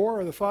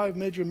 4 of the 5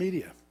 major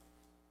media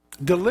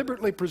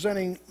deliberately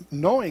presenting,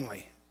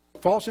 knowingly,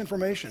 false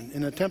information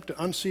in an attempt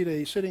to unseat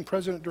a sitting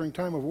president during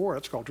time of war.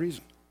 That's called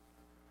treason.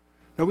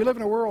 Now, we live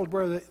in a world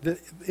where the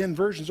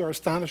inversions are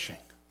astonishing.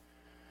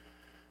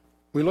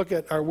 We look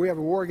at, we have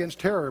a war against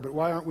terror, but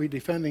why aren't we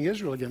defending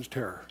Israel against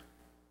terror?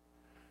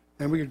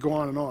 And we could go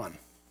on and on.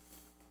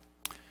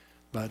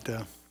 But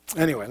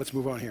anyway, let's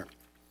move on here.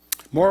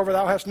 Moreover,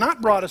 thou hast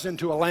not brought us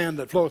into a land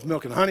that floweth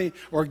milk and honey,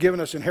 or given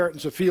us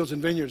inheritance of fields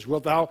and vineyards.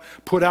 Wilt thou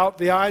put out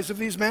the eyes of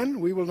these men?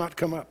 We will not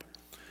come up.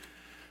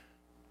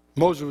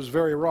 Moses was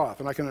very wroth,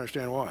 and I can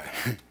understand why.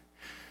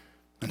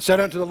 And said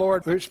unto the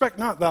Lord, Respect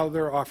not thou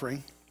their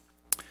offering.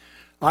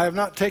 I have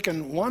not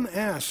taken one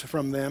ass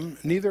from them,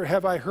 neither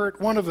have I hurt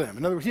one of them.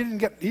 In other words, he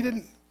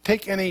didn't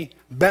take any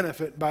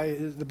benefit by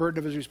the burden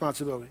of his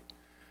responsibility.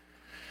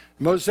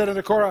 Moses said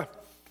unto Korah,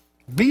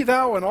 Be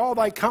thou and all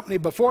thy company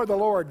before the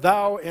Lord,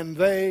 thou and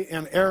they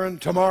and Aaron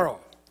tomorrow.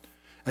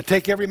 And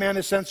take every man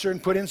his censer,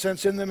 and put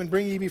incense in them, and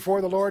bring ye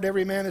before the Lord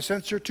every man his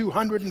censer,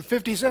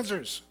 250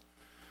 censers.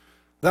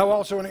 Thou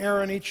also and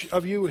Aaron, each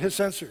of you his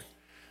censer.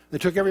 They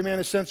took every man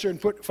his censer,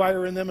 and put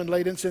fire in them, and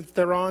laid incense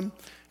thereon,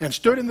 and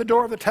stood in the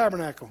door of the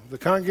tabernacle, the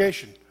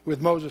congregation,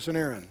 with Moses and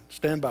Aaron.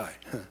 Stand by.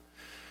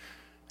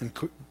 And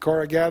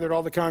Korah gathered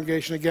all the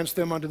congregation against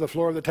them unto the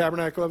floor of the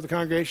tabernacle of the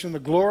congregation. The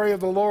glory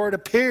of the Lord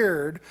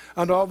appeared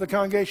unto all the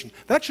congregation.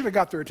 That should have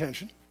got their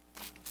attention.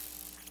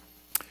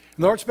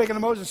 And the Lord spake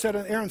unto Moses and said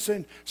unto Aaron,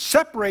 saying,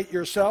 Separate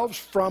yourselves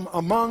from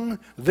among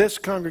this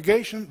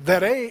congregation,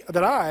 that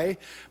I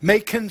may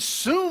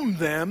consume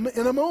them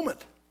in a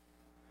moment.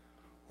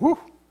 Whew.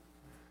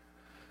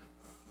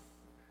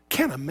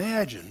 Can't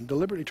imagine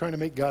deliberately trying to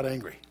make God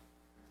angry.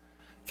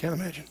 Can't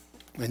imagine.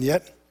 And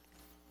yet,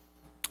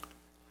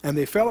 and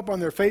they fell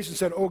upon their face and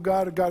said, O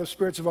God, God of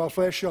spirits of all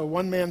flesh, shall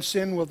one man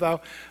sin? Wilt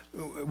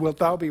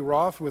thou be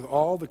wroth with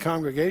all the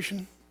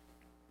congregation?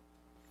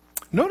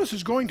 Notice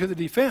who's going to the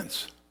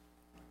defense.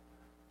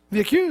 The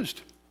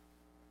accused.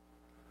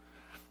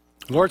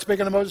 The Lord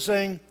spake unto Moses,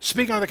 saying,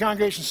 speaking unto the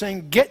congregation,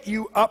 saying, Get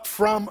you up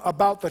from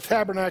about the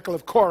tabernacle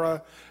of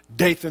Korah,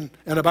 Dathan,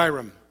 and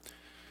Abiram.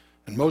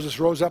 And Moses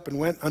rose up and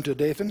went unto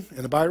Dathan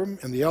and Abiram,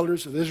 and the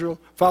elders of Israel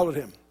followed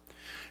him.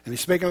 And he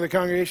spake unto the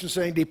congregation,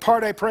 saying,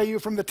 Depart, I pray you,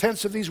 from the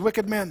tents of these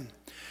wicked men,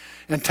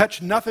 and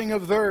touch nothing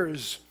of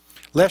theirs,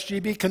 lest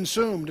ye be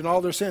consumed in all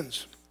their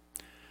sins.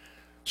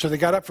 So they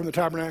got up from the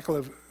tabernacle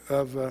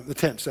of the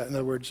tents. In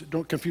other words,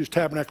 don't confuse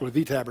tabernacle with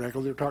the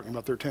tabernacle. They're talking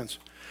about their tents.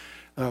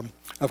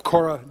 Of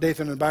Korah,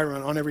 Dathan, and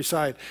Abiram on every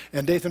side.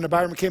 And Dathan and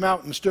Abiram came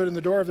out and stood in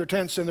the door of their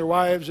tents, and their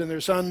wives, and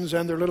their sons,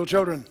 and their little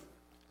children.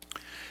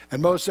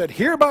 And Moses said,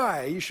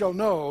 Hereby ye shall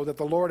know that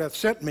the Lord hath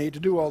sent me to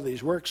do all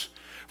these works,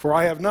 for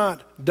I have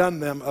not done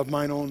them of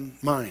mine own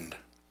mind.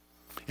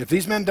 If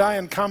these men die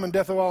in common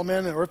death of all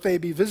men, or if they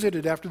be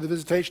visited after the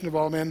visitation of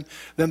all men,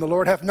 then the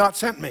Lord hath not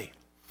sent me.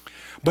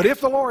 But if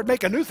the Lord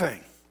make a new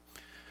thing,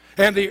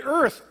 and the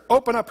earth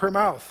open up her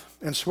mouth,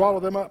 and swallow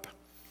them up,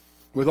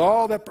 with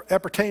all that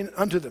appertain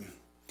unto them,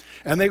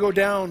 and they go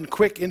down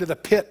quick into the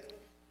pit,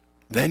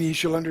 then ye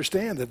shall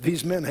understand that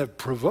these men have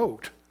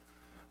provoked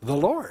the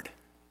Lord.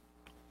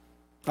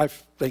 I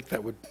think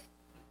that would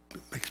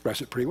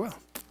express it pretty well.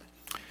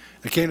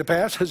 It came to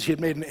pass, as he had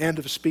made an end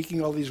of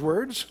speaking all these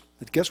words,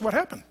 that guess what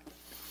happened?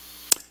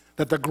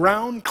 That the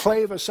ground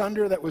clave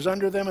asunder that was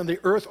under them, and the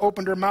earth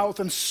opened her mouth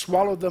and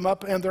swallowed them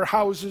up, and their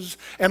houses,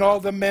 and all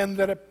the men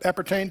that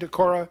appertained to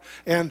Korah,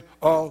 and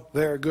all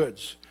their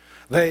goods.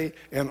 They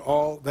and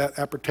all that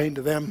appertained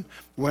to them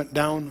went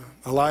down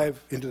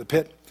alive into the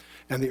pit,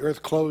 and the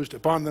earth closed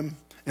upon them,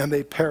 and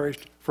they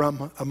perished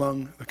from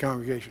among the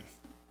congregation.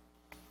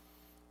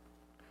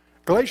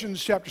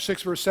 Galatians chapter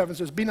 6, verse 7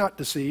 says, Be not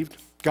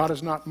deceived, God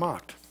is not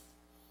mocked.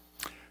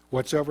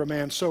 Whatsoever a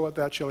man soweth,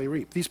 that shall he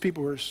reap. These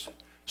people were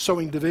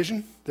sowing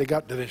division, they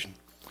got division.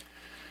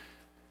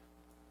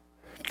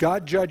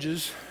 God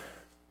judges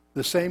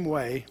the same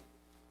way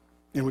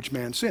in which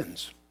man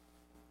sins.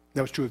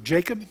 That was true of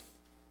Jacob,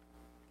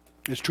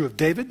 it's true of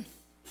David,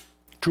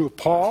 true of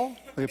Paul,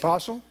 the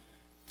apostle,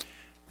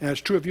 and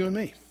it's true of you and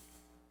me.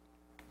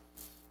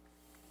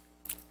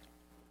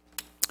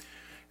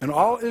 And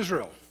all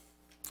Israel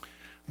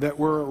that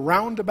were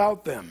round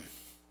about them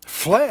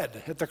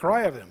fled at the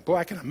cry of them. Boy,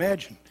 I can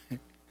imagine.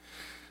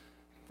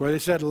 Where they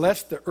said,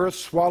 Lest the earth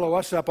swallow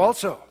us up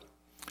also.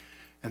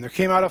 And there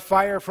came out a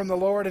fire from the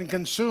Lord and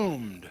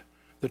consumed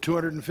the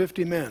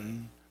 250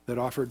 men that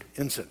offered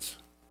incense.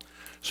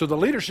 So the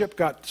leadership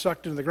got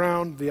sucked into the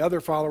ground. The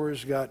other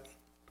followers got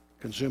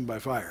consumed by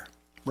fire.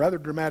 Rather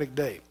dramatic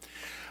day.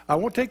 I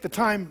won't take the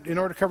time in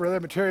order to cover other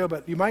material,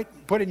 but you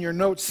might put in your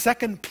notes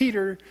 2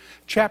 Peter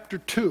chapter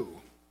 2.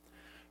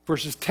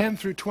 Verses 10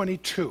 through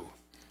 22,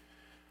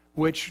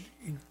 which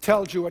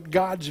tells you what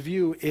God's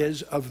view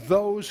is of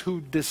those who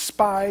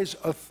despise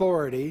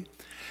authority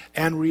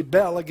and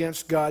rebel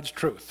against God's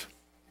truth.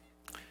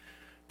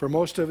 For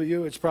most of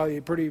you, it's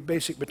probably pretty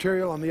basic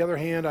material. On the other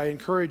hand, I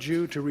encourage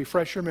you to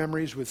refresh your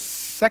memories with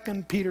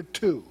 2 Peter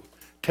 2,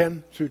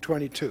 10 through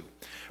 22.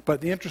 But in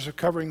the interest of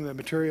covering the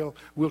material,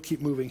 we'll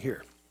keep moving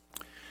here.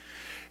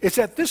 It's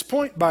at this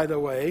point, by the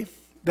way,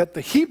 that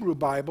the Hebrew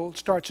Bible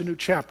starts a new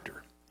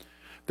chapter.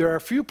 There are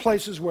a few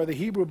places where the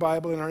Hebrew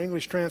Bible and our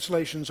English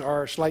translations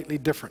are slightly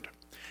different.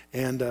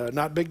 And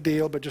not a big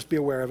deal, but just be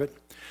aware of it.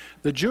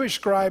 The Jewish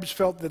scribes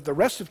felt that the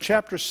rest of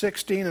chapter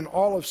 16 and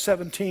all of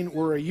 17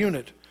 were a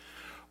unit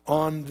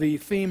on the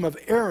theme of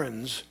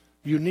Aaron's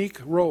unique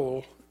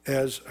role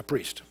as a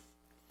priest.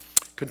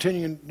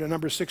 Continuing in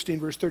Numbers 16,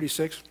 verse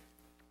 36.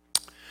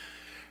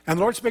 And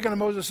the Lord spake unto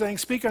Moses, saying,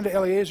 Speak unto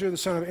Eleazar, the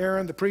son of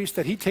Aaron, the priest,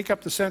 that he take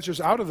up the censers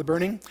out of the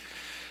burning,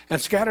 and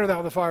scatter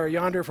thou the fire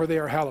yonder, for they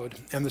are hallowed.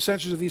 And the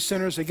censers of these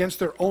sinners against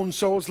their own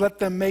souls, let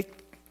them make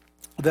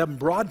them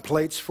broad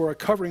plates for a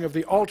covering of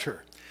the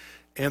altar.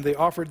 And they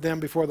offered them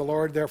before the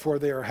Lord, therefore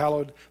they are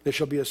hallowed. They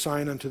shall be a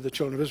sign unto the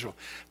children of Israel.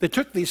 They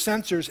took these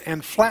censers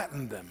and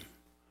flattened them.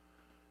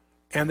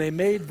 And they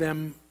made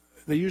them,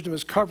 they used them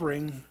as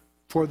covering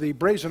for the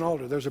brazen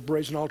altar. There's a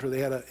brazen altar.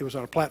 It was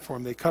on a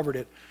platform. They covered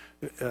it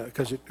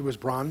because it was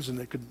bronze and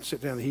they could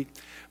sit down in the heat.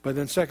 But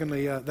then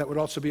secondly, that would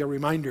also be a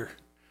reminder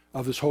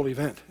of this whole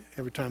event.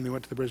 Every time they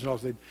went to the brazen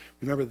altar, they'd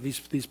remember that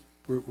these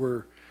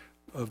were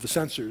of the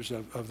censers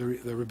of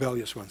the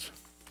rebellious ones.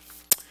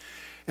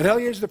 And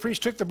Eleazar the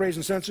priest took the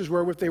brazen censers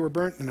wherewith they were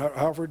burnt and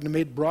offered, and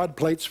made broad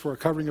plates for a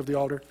covering of the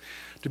altar,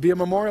 to be a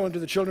memorial unto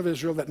the children of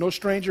Israel, that no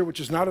stranger which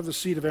is not of the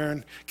seed of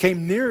Aaron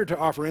came near to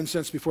offer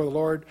incense before the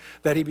Lord,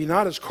 that he be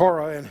not as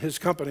Korah and his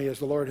company, as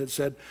the Lord had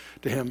said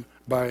to him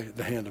by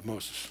the hand of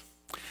Moses.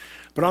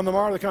 But on the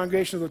morrow the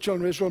congregation of the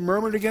children of Israel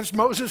murmured against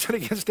Moses and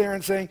against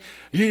Aaron, saying,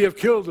 Ye have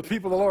killed the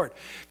people of the Lord.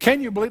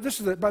 Can you believe,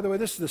 by the way,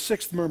 this is the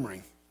sixth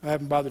murmuring. I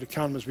haven't bothered to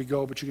count them as we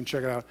go, but you can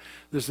check it out.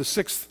 This is the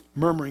sixth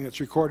murmuring that's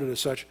recorded as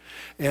such.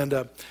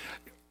 And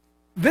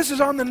this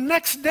is on the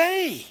next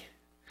day.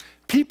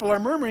 People are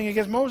murmuring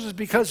against Moses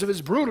because of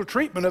his brutal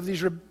treatment of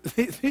these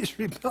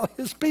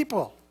rebellious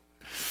people.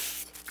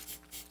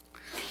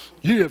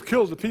 Ye have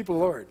killed the people of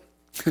the Lord.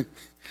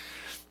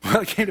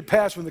 Well, it came to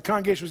pass when the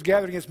congregation was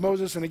gathered against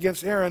Moses and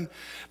against Aaron,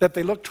 that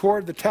they looked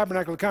toward the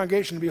tabernacle of the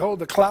congregation, and behold,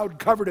 the cloud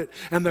covered it,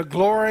 and the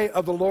glory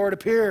of the Lord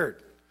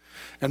appeared.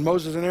 And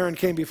Moses and Aaron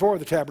came before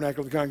the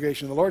tabernacle of the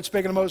congregation. The Lord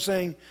spake unto Moses,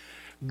 saying,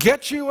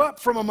 Get you up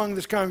from among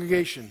this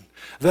congregation,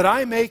 that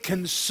I may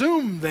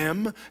consume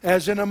them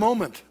as in a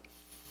moment.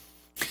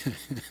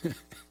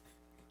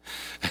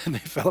 And they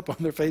fell upon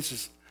their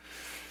faces.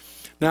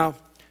 Now,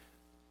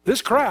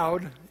 This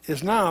crowd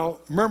is now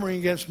murmuring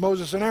against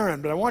Moses and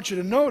Aaron, but I want you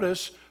to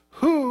notice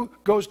who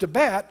goes to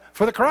bat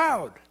for the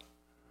crowd.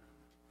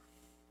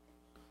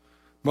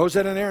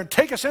 Moses and Aaron,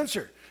 take a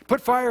censer, put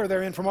fire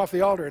therein from off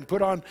the altar, and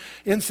put on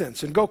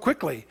incense, and go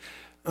quickly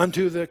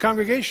unto the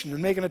congregation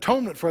and make an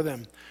atonement for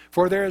them.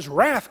 For there is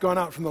wrath gone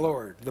out from the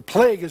Lord. The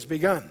plague has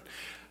begun.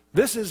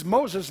 This is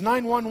Moses'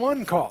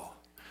 911 call.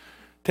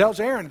 Tells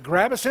Aaron,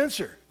 grab a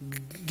censer,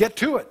 get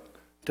to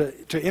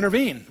it, to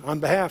intervene on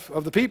behalf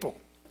of the people.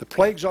 The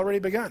plague's already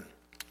begun.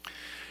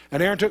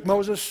 And Aaron took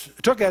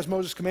as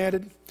Moses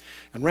commanded,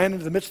 and ran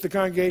into the midst of the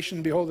congregation.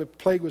 And behold, the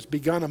plague was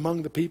begun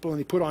among the people, and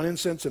he put on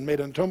incense and made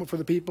an atonement for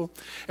the people.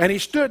 And he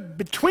stood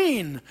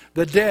between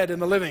the dead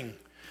and the living,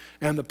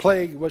 and the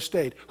plague was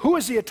stayed. Who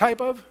is he a type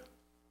of?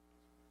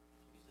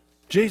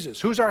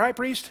 Jesus. Who's our high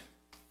priest?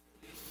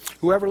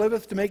 Whoever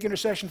liveth to make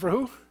intercession for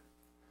who?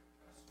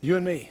 You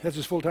and me. That's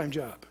his full-time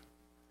job.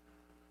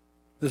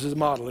 This is a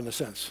model in a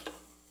sense.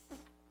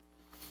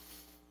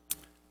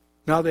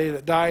 Now they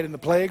that died in the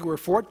plague were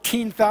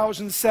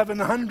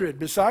 14,700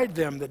 beside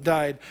them that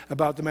died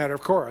about the matter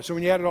of Korah. So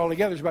when you add it all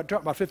together, it's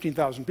about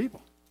 15,000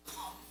 people.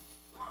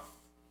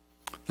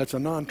 That's a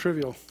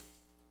non-trivial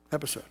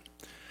episode.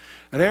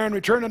 And Aaron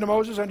returned unto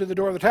Moses unto the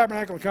door of the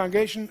tabernacle of the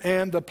congregation,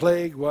 and the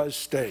plague was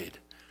stayed.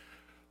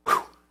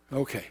 Whew.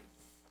 Okay.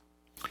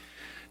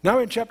 Now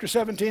in chapter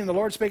 17, the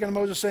Lord spake unto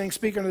Moses, saying,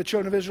 speak unto the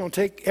children of Israel, and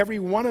take every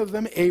one of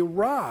them a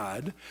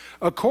rod,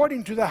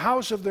 according to the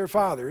house of their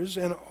fathers,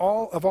 and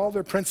all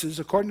their princes,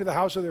 according to the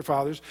house of their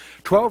fathers,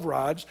 12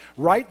 rods.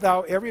 Write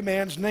thou every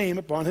man's name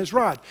upon his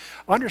rod.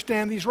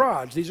 Understand these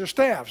rods. These are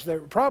staffs.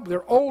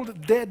 They're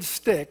old dead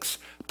sticks,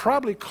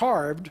 probably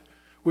carved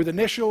with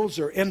initials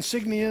or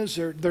insignias.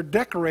 They're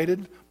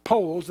decorated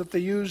poles that they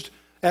used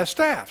as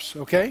staffs,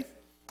 okay?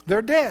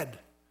 They're dead.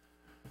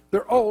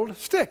 They're old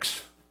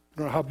sticks. I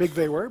don't know how big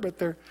they were,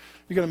 but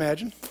you can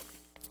imagine.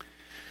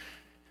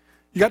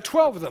 You got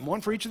 12 of them,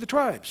 one for each of the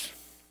tribes.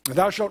 And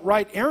thou shalt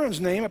write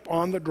Aaron's name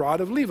upon the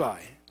rod of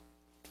Levi.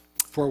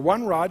 For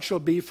one rod shall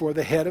be for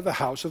the head of the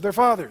house of their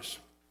fathers.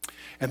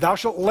 And thou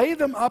shalt lay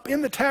them up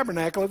in the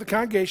tabernacle of the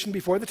congregation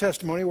before the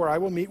testimony where I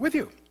will meet with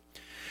you.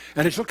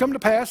 And it shall come to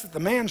pass that the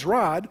man's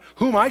rod,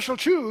 whom I shall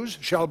choose,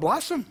 shall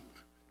blossom.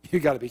 You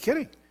got to be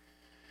kidding.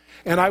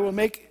 And I will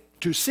make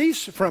to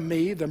cease from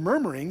me the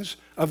murmurings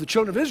of the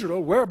children of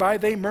Israel, whereby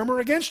they murmur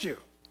against you.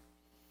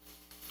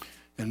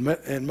 And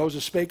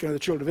Moses spake unto the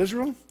children of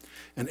Israel,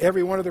 and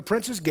every one of their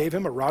princes gave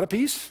him a rod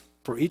apiece,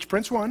 for each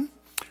prince one,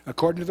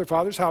 according to their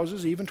father's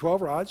houses, even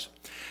 12 rods.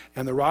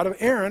 And the rod of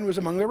Aaron was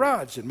among their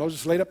rods. And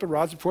Moses laid up the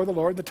rods before the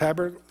Lord in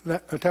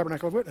the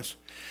tabernacle of witness.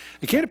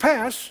 It came to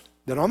pass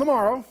that on the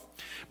morrow,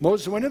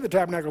 Moses went into the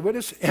tabernacle of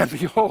witness, and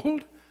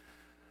behold,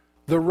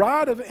 the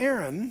rod of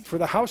Aaron for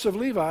the house of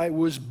Levi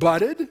was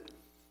budded,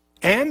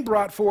 and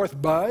brought forth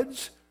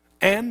buds,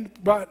 and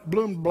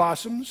bloomed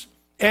blossoms,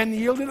 and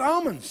yielded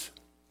almonds.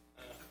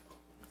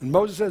 And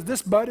Moses says,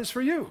 this bud is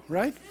for you,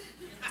 right?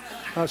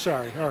 Oh,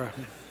 sorry. All right.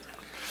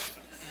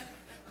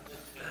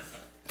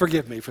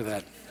 Forgive me for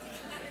that.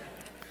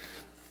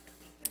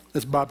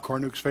 That's Bob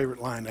Cornuke's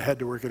favorite line. I had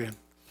to work it in.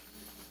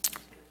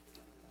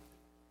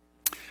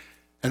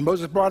 And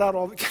Moses brought out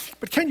all the...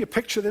 But can you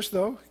picture this,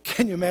 though?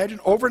 Can you imagine?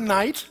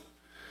 Overnight,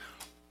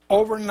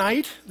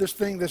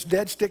 this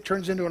dead stick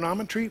turns into an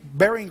almond tree,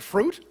 bearing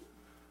fruit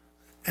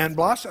and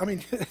blossom. I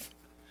mean,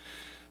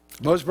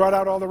 Moses brought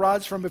out all the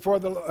rods from before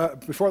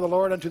the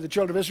Lord unto the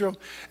children of Israel,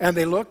 and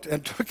they looked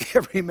and took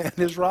every man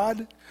his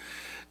rod.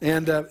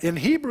 And in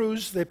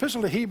Hebrews, the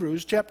Epistle to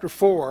Hebrews, chapter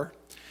 4,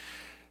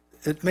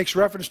 it makes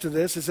reference to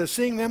this. It says,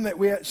 seeing then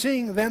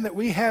that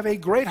we have a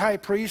great high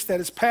priest that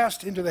is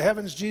passed into the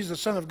heavens, Jesus, the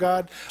Son of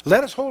God,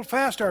 let us hold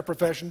fast our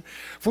profession.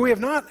 For we have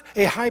not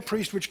a high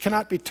priest which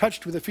cannot be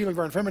touched with the feeling of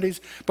our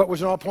infirmities, but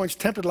was in all points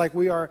tempted like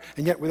we are,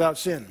 and yet without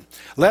sin.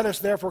 Let us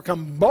therefore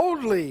come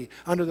boldly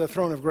under the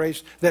throne of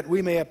grace, that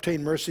we may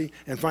obtain mercy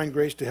and find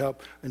grace to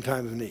help in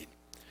time of need.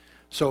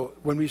 So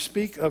when we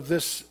speak of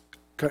this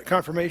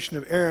confirmation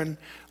of Aaron,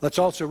 let's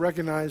also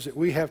recognize that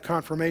we have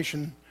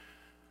confirmation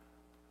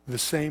the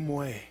same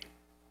way.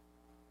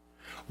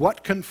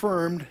 What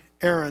confirmed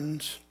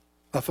Aaron's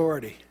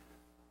authority?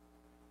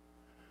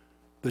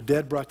 The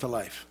dead brought to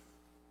life.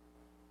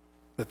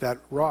 That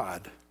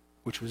rod,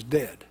 which was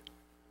dead,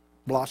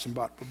 blossomed,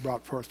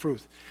 brought forth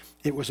fruit.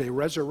 It was a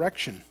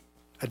resurrection,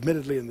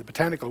 admittedly in the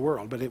botanical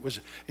world, but it was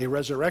a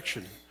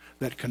resurrection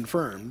that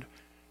confirmed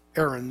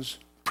Aaron's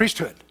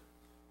priesthood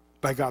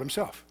by God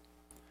himself.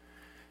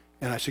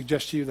 And I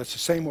suggest to you that's the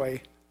same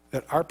way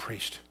that our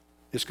priest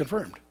is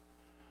confirmed,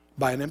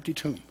 by an empty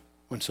tomb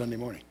one Sunday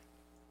morning.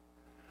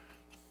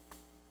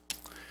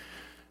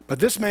 But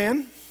this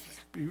man,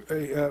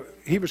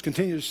 Hebrews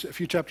continues a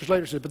few chapters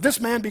later, says, but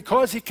this man,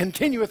 because he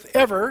continueth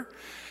ever,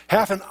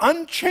 hath an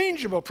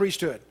unchangeable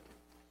priesthood,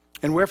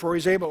 and wherefore he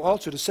is able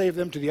also to save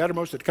them to the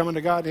uttermost that come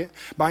unto God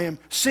by him,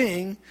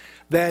 seeing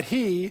that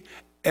he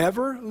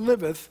ever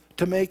liveth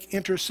to make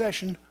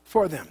intercession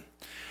for them.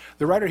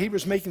 The writer of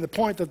Hebrews is making the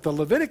point that the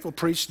Levitical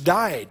priests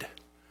died.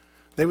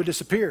 They would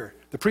disappear.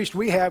 The priest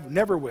we have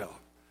never will.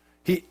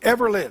 he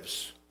ever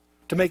lives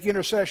to make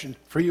intercession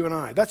for you and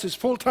I. That's his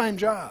full-time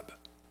job.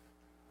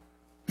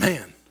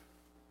 Man,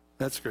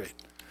 that's great.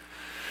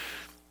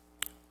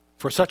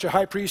 For such a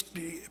high priest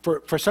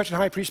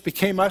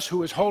became us,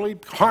 who is holy,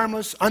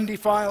 harmless,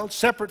 undefiled,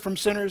 separate from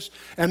sinners,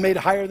 and made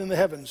higher than the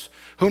heavens,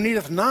 who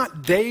needeth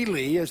not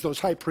daily, as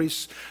those high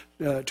priests,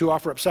 to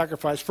offer up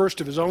sacrifice,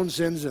 first of his own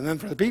sins and then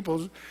for the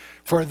people's.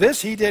 For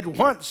this he did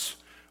once,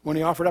 when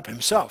he offered up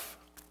himself.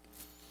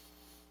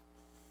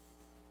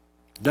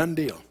 Done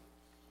deal.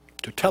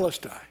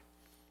 Tetelestai.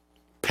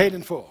 Paid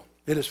in full.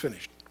 It is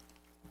finished.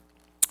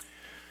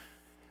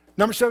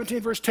 Number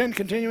 17, verse 10,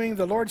 continuing,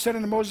 the Lord said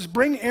unto Moses,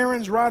 bring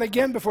Aaron's rod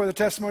again before the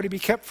testimony be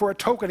kept for a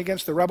token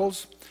against the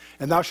rebels,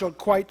 and thou shalt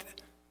quite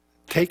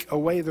take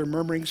away their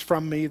murmurings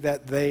from me,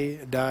 that they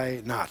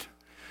die not.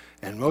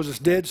 And Moses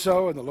did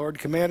so, and the Lord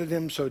commanded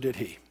him, so did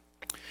he.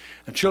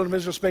 And children of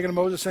Israel spake unto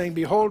Moses, saying,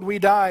 behold, we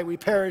die, we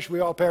perish, we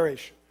all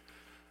perish.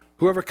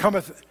 Whoever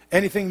cometh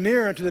anything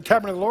near unto the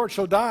tabernacle of the Lord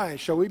shall die.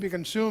 Shall we be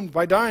consumed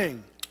by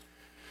dying?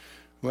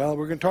 Well,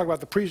 we're going to talk about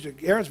the priesthood.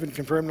 Aaron's been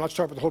confirmed. Let's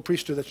talk about the whole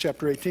priesthood. That's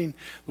chapter 18.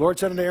 The Lord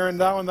said unto Aaron,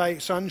 thou and thy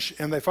son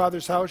and thy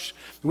father's house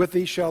with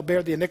thee shall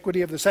bear the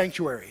iniquity of the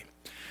sanctuary.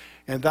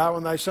 And thou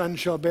and thy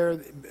sons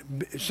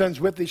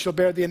with thee shall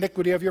bear the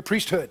iniquity of your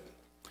priesthood.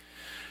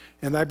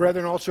 And thy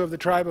brethren also of the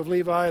tribe of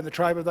Levi and the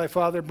tribe of thy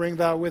father bring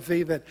thou with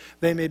thee, that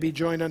they may be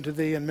joined unto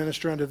thee and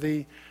minister unto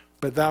thee.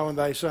 But thou and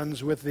thy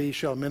sons with thee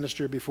shall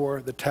minister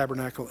before the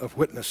tabernacle of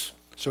witness.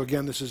 So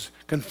again, this is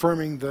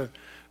confirming the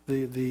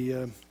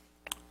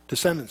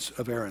descendants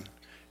of Aaron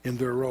in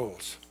their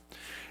roles.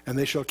 And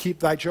they shall keep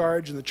thy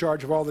charge and the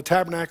charge of all the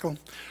tabernacle.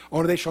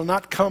 Only they shall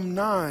not come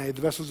nigh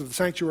the vessels of the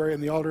sanctuary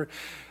and the altar,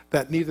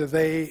 that neither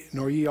they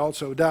nor ye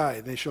also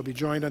die. They shall be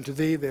joined unto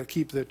thee. They'll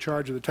keep the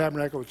charge of the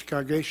tabernacle with the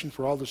congregation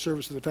for all the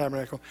service of the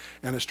tabernacle.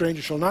 And a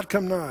stranger shall not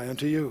come nigh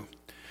unto you.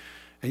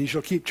 And ye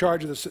shall keep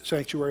charge of the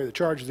sanctuary, the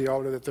charge of the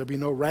altar, that there be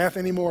no wrath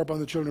any more upon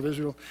the children of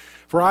Israel.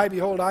 For I,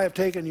 behold, I have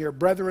taken your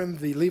brethren,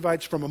 the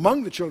Levites, from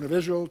among the children of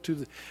Israel.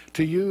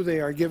 To you they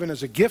are given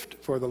as a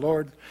gift for the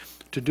Lord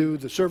to do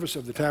the service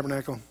of the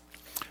tabernacle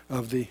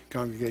of the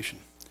congregation.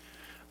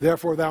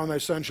 Therefore thou and thy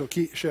son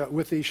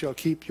with thee shall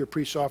keep your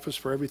priest's office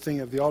for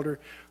everything of the altar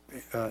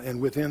and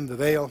within the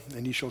veil,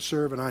 and ye shall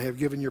serve. And I have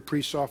given your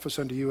priest's office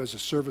unto you as a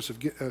service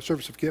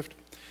of gift.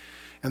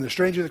 And the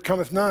stranger that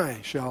cometh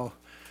nigh shall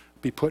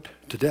be put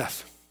to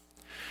death.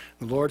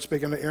 The Lord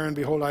spake unto Aaron,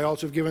 behold, I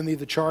also have given thee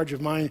the charge of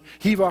mine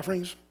heave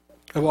offerings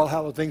of all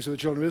hallowed things of the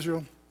children of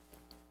Israel.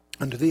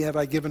 Unto thee have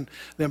I given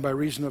them by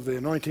reason of the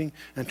anointing,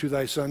 and to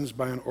thy sons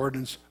by an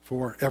ordinance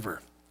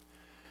forever.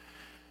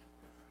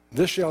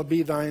 This shall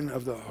be thine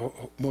of the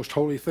most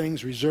holy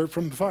things reserved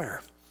from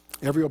fire.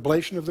 Every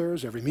oblation of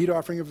theirs, every meat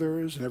offering of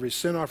theirs, and every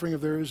sin offering of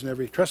theirs, and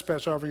every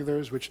trespass offering of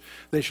theirs, which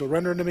they shall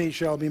render unto me,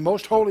 shall be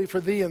most holy for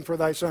thee and for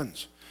thy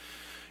sons.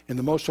 In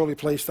the most holy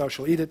place thou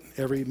shalt eat it,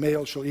 every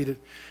male shall eat it,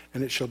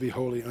 and it shall be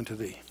holy unto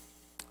thee.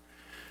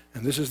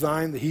 And this is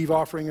thine, the heave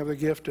offering of the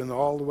gift, and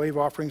all the wave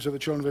offerings of the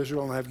children of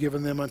Israel, and I have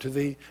given them unto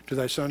thee, to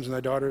thy sons and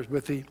thy daughters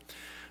with thee,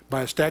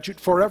 by a statute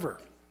forever.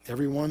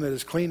 Every one that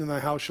is clean in thy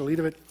house shall eat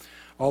of it.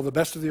 All the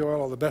best of the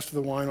oil, all the best of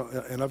the wine,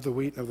 and of the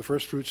wheat, and of the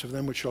first fruits of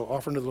them which shall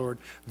offer unto the Lord,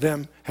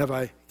 them have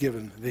I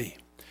given thee.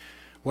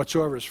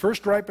 Whatsoever is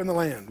first ripe in the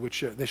land,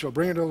 which they shall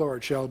bring unto the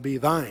Lord, shall be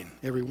thine.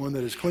 Every one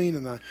that is clean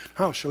in thy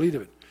house shall eat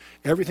of it.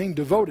 Everything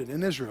devoted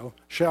in Israel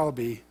shall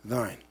be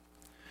thine.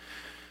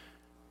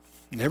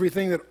 And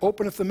everything that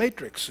openeth the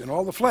matrix, and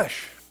all the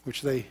flesh,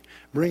 which they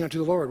bring unto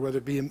the Lord, whether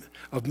it be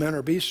of men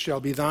or beasts, shall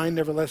be thine.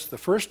 Nevertheless, the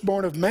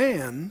firstborn of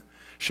man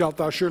shalt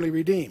thou surely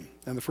redeem,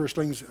 and the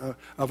firstlings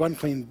of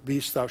unclean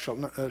beasts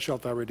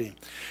shalt thou redeem.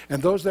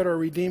 And those that are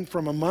redeemed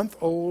from a month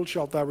old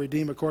shalt thou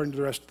redeem according to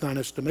the rest of thine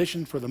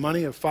estimation, for the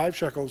money of 5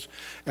 shekels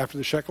after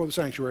the shekel of the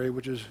sanctuary,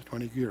 which is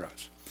 20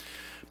 gerahs.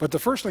 But the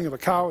firstling of a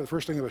cow, the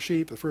firstling of a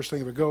sheep, the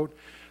firstling of a goat,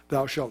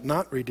 thou shalt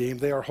not redeem.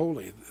 They are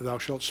holy. Thou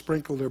shalt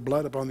sprinkle their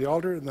blood upon the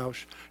altar, and thou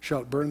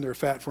shalt burn their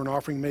fat for an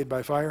offering made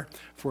by fire,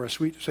 for a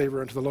sweet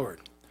savor unto the Lord.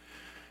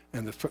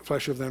 And the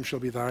flesh of them shall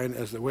be thine,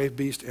 as the wave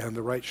beast and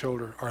the right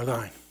shoulder are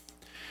thine.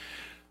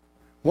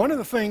 One of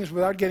the things,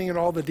 without getting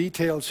into all the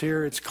details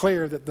here, it's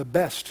clear that the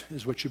best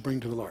is what you bring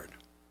to the Lord.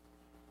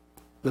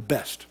 The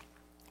best.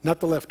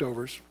 Not the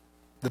leftovers,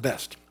 the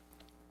best.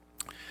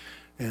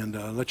 And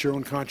let your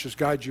own conscience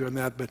guide you in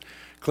that, but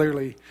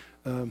clearly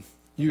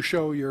you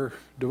show your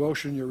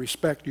devotion, your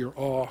respect, your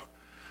awe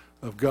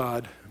of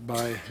God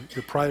by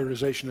the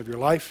prioritization of your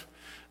life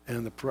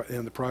and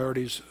the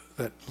priorities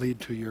that lead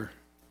to your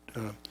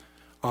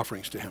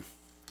offerings to Him.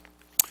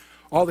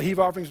 All the heave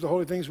offerings of the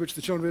holy things which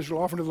the children of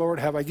Israel offer to the Lord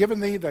have I given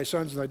thee, thy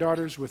sons and thy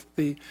daughters with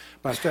thee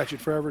by statute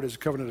forever. It is a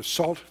covenant of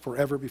salt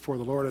forever before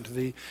the Lord unto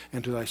thee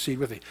and to thy seed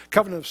with thee.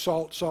 Covenant of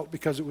salt, salt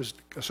because it was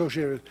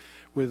associated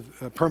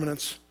with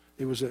permanence.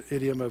 It was an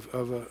idiom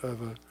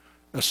of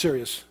a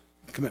serious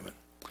commitment.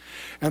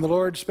 And the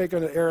Lord spake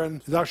unto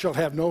Aaron, thou shalt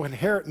have no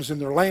inheritance in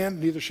their land,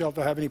 neither shalt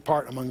thou have any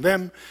part among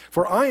them,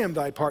 for I am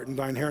thy part and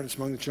thy inheritance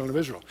among the children of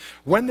Israel.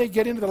 When they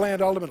get into the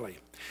land ultimately,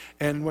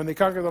 And when they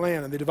conquer the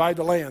land and they divide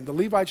the land, the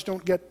Levites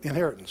don't get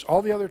inheritance.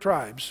 All the other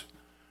tribes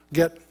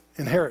get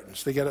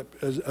inheritance. They get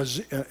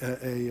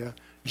a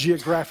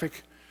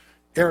geographic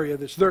area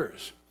that's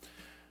theirs.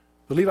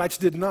 The Levites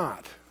did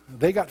not.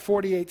 They got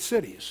 48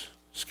 cities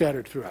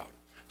scattered throughout,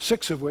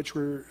 6 of which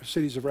were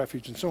cities of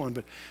refuge and so on,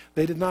 but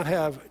they did not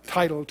have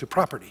title to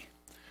property.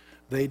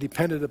 They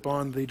depended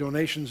upon the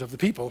donations of the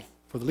people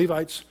for the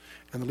Levites,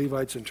 and the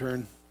Levites in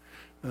turn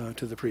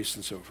to the priests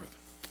and so forth.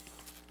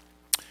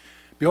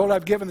 Behold,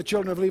 I've given the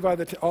children of Levi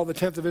all the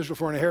tenth of Israel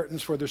for an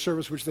inheritance for their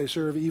service which they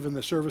serve, even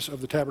the service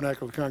of the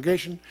tabernacle of the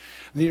congregation.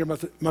 Neither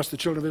must the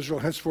children of Israel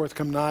henceforth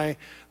come nigh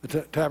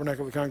the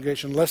tabernacle of the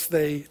congregation, lest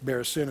they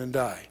bear sin and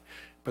die.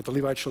 But the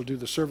Levites shall do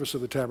the service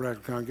of the tabernacle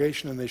of the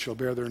congregation, and they shall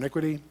bear their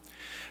iniquity.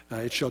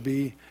 It shall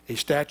be a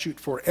statute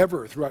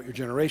forever throughout your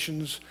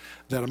generations,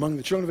 that among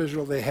the children of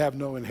Israel they have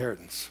no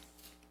inheritance.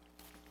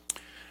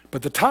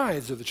 But the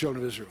tithes of the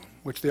children of Israel,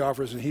 which they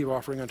offer as an heave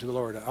offering unto the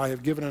Lord, I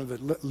have given unto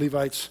the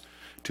Levites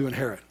to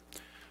inherit.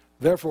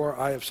 Therefore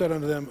I have said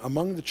unto them,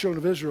 among the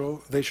children of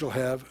Israel they shall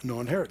have no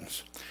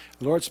inheritance.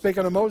 The Lord spake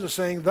unto Moses,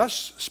 saying,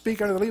 Thus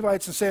speak unto the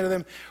Levites, and say unto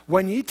them,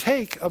 When ye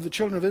take of the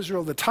children of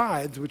Israel the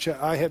tithes, which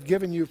I have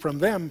given you from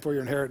them for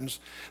your inheritance,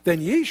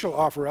 then ye shall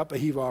offer up a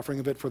heave offering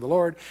of it for the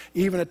Lord,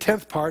 even a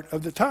tenth part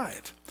of the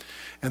tithe.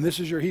 And this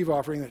is your heave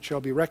offering that shall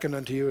be reckoned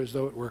unto you as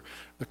though it were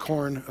the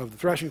corn of the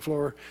threshing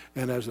floor,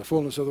 and as the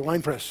fullness of the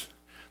winepress.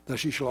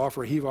 Thus ye shall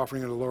offer a heave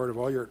offering unto the Lord of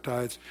all your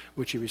tithes,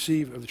 which ye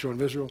receive of the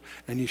children of Israel,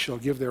 and ye shall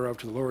give thereof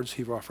to the Lord's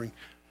heave offering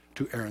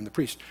to Aaron the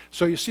priest.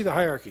 So you see the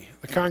hierarchy.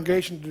 The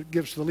congregation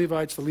gives to the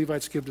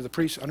Levites give to the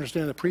priests.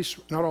 Understand the priests,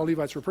 not all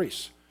Levites were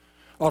priests.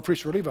 All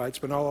priests were Levites,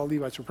 but not all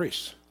Levites were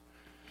priests.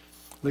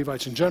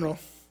 Levites in general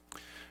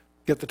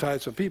get the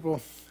tithes from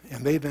people,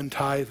 and they then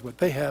tithe what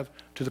they have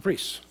to the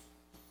priests.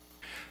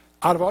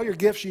 Out of all your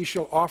gifts ye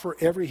shall offer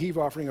every heave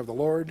offering of the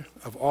Lord,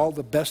 of all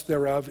the best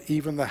thereof,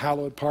 even the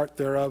hallowed part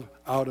thereof,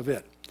 out of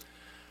it.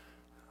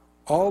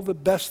 All the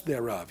best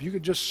thereof. You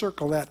could just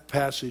circle that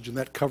passage, and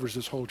that covers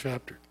this whole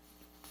chapter.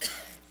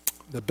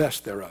 The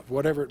best thereof,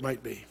 whatever it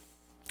might be.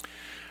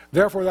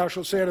 Therefore thou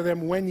shalt say unto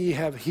them, When ye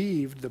have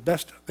heaved the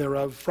best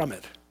thereof from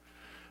it,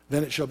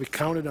 then it shall be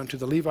counted unto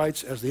the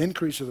Levites as the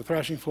increase of the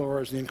threshing floor,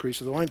 as the increase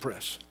of the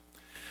winepress.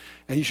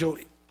 And ye shall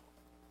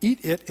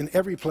eat it in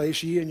every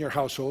place, ye and your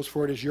households,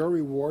 for it is your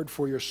reward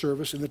for your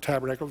service in the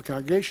tabernacle of the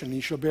congregation. Ye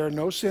shall bear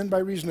no sin by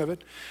reason of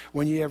it,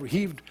 when ye have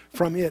heaved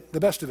from it the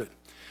best of it.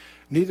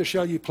 Neither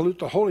shall ye pollute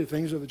the holy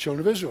things of the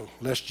children of Israel,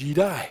 lest ye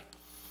die.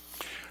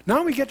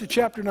 Now we get to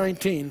chapter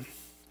 19,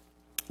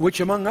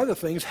 which, among other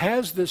things,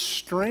 has this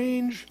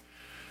strange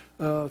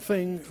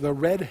thing, the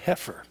red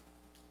heifer.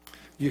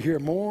 You hear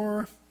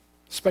more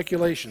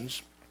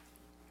speculations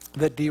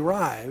that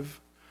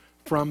derive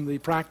from the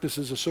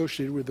practices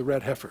associated with the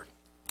red heifer.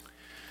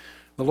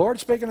 The Lord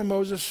spake unto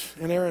Moses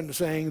and Aaron,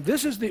 saying,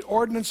 This is the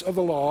ordinance of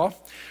the law,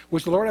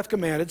 which the Lord hath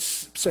commanded,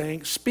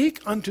 saying,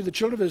 Speak unto the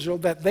children of Israel,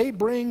 that they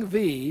bring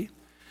thee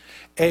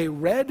a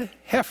red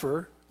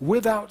heifer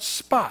without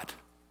spot.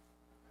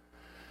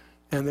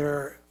 And there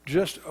are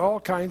just all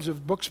kinds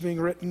of books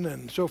being written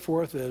and so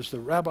forth as the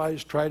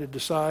rabbis try to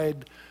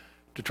decide,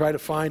 to try to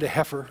find a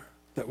heifer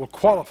that will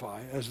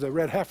qualify as the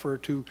red heifer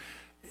to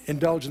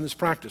indulge in this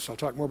practice. I'll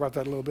talk more about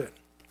that in a little bit.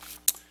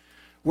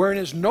 Wherein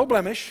is no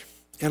blemish,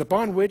 and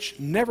upon which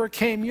never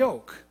came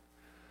yoke.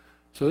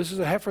 So this is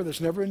a heifer that's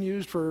never been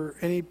used for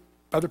any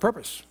other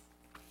purpose.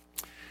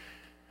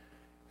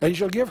 And you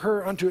shall give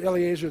her unto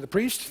Eleazar the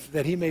priest,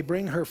 that he may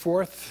bring her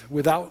forth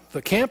without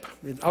the camp,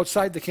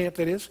 outside the camp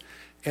that is,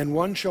 and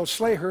one shall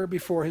slay her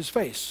before his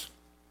face.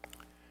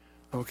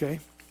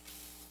 Okay?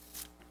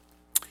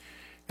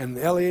 And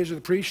Eleazar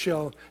the priest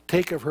shall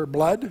take of her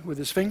blood with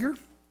his finger,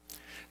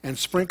 and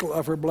sprinkle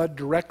of her blood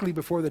directly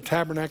before the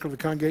tabernacle of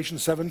the congregation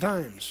 7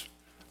 times,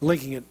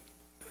 linking it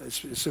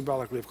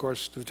symbolically, of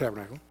course, to the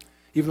tabernacle,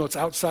 even though it's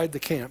outside the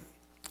camp.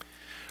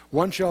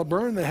 One shall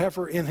burn the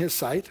heifer in his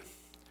sight.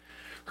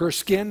 Her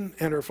skin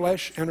and her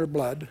flesh and her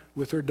blood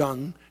with her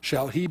dung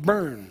shall he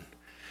burn.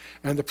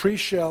 And the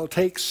priest shall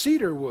take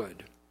cedar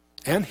wood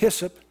and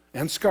hyssop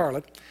and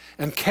scarlet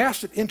and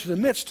cast it into the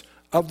midst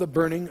of the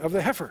burning of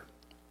the heifer.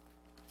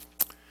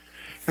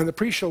 And the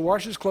priest shall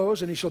wash his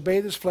clothes, and he shall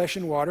bathe his flesh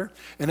in water,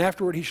 and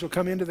afterward he shall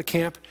come into the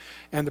camp,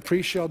 and the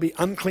priest shall be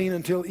unclean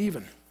until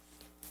even.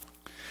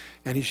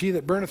 And he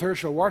that burneth her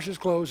shall wash his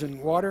clothes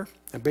in water,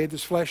 and bathe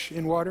his flesh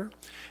in water,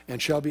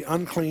 and shall be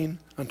unclean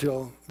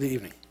until the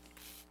evening.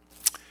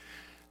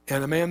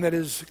 And a man that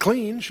is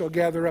clean shall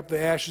gather up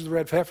the ashes of the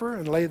red heifer,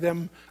 and lay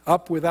them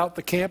up without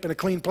the camp in a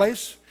clean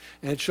place,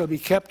 and it shall be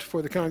kept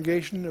for the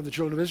congregation of the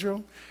children of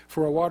Israel,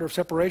 for a water of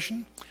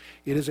separation.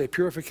 It is a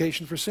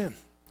purification for sin.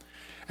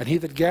 And he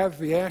that gathereth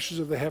the ashes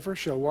of the heifer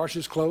shall wash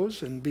his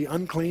clothes, and be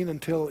unclean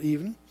until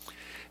even.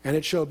 And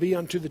it shall be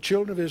unto the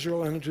children of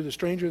Israel, and unto the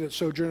stranger that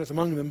sojourneth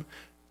among them,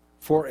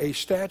 for a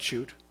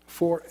statute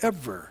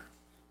forever.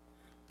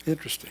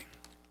 Interesting.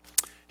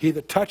 He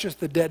that toucheth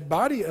the dead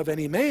body of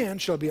any man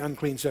shall be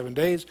unclean 7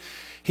 days.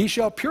 He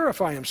shall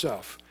purify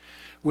himself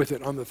with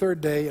it on the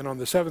 3rd day, and on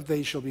the 7th day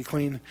he shall be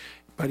clean.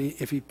 But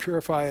if he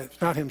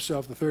purifieth not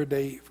himself the third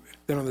day,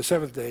 then on the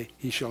seventh day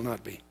he shall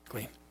not be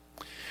clean.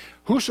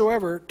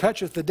 Whosoever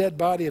toucheth the dead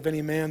body of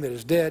any man that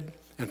is dead,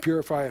 and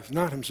purifieth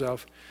not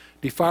himself,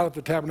 defileth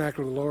the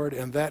tabernacle of the Lord,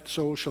 and that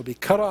soul shall be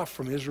cut off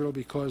from Israel,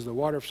 because the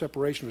water of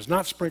separation was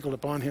not sprinkled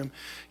upon him.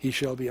 He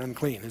shall be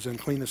unclean. His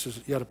uncleanness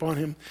is yet upon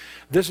him.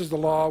 This is the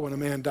law when a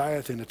man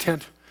dieth in a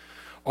tent.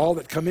 All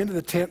that come into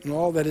the tent and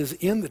all that is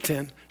in the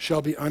tent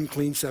shall be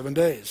unclean 7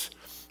 days.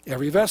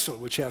 Every vessel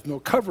which hath no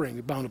covering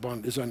bound upon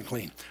it is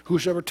unclean.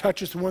 Whosoever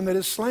toucheth one that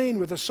is slain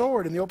with a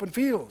sword in the open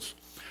fields,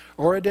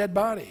 or a dead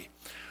body,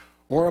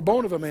 or a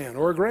bone of a man,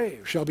 or a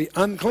grave, shall be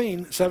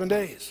unclean 7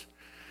 days.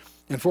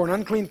 And for an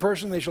unclean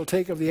person they shall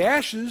take of the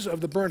ashes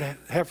of the burnt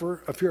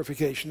heifer of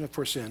purification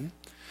for sin,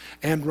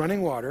 and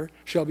running water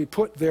shall be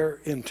put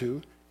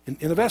thereinto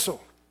in a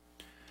vessel.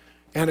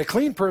 And a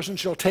clean person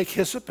shall take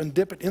hyssop and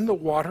dip it in the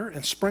water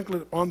and sprinkle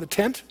it on the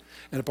tent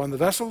and upon the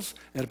vessels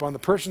and upon the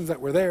persons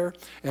that were there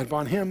and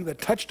upon him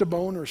that touched a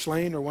bone or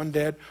slain or one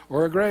dead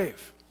or a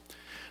grave.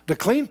 The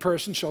clean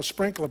person shall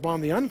sprinkle upon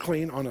the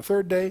unclean on the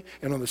third day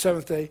and on the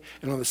seventh day,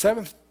 and on the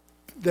seventh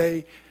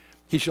day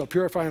he shall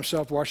purify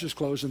himself, wash his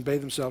clothes, and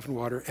bathe himself in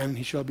water, and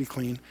he shall be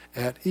clean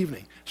at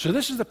evening. So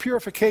this is the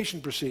purification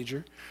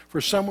procedure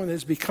for someone that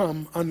has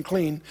become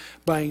unclean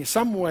by in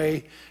some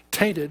way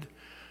tainted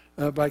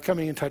by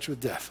coming in touch with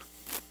death.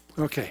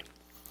 Okay.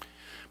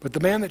 But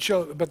the man that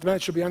shall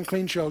be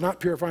unclean shall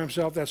not purify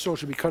himself. That soul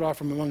shall be cut off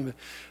from among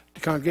the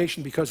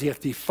congregation, because he hath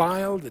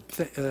defiled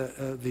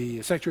the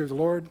sanctuary of the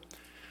Lord.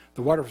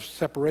 The water of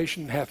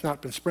separation hath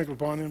not been sprinkled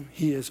upon him.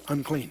 He is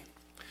unclean.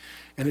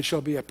 And it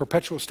shall be a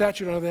perpetual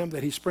statute unto them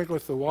that he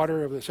sprinkleth the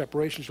water of the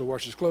separation shall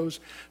wash his clothes,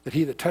 that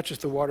he that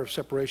toucheth the water of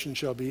separation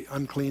shall be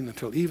unclean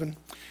until even.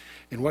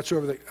 And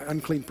whatsoever the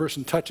unclean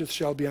person toucheth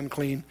shall be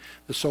unclean.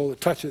 The soul that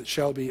toucheth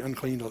shall be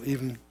unclean till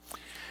even.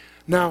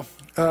 Now,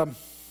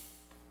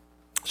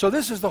 so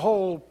this is the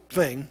whole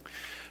thing.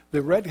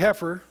 The red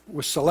heifer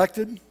was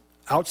selected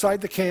outside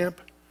the camp,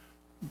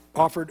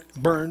 offered,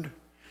 burned,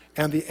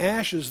 and the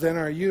ashes then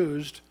are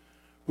used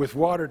with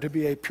water to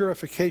be a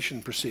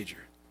purification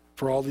procedure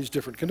for all these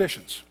different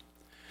conditions.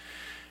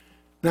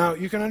 Now,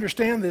 you can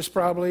understand this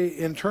probably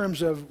in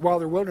terms of, while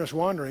they're wilderness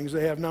wanderings,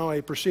 they have now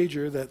a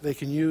procedure that they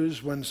can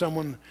use when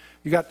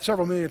you got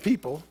several million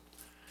people,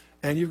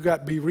 and you've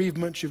got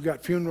bereavements, you've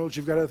got funerals,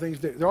 you've got other things.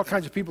 There are all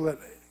kinds of people that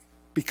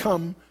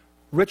become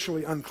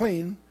ritually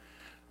unclean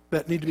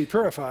that need to be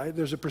purified.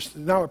 There's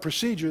now a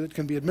procedure that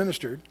can be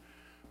administered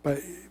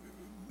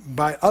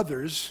by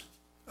others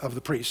of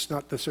the priests,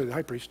 not necessarily the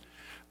high priest,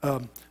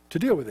 to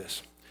deal with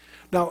this.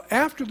 Now,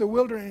 after the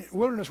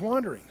wilderness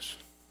wanderings,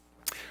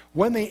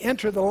 when they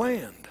enter the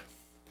land,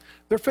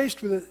 they're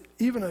faced with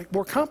even a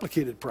more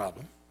complicated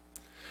problem.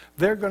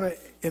 They're going to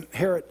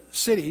inherit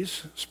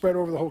cities spread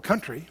over the whole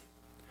country.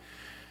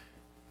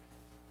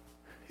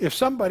 If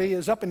somebody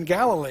is up in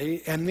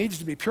Galilee and needs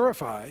to be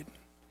purified,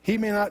 it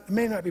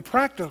may not be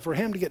practical for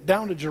him to get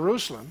down to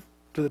Jerusalem,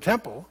 to the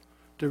temple,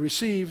 to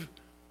receive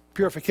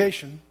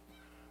purification,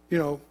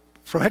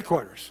 from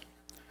headquarters.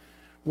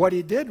 What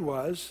he did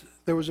was,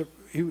 there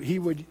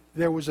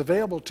was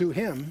available to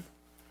him,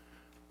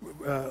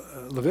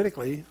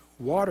 Levitically,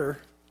 water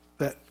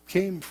that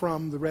came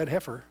from the red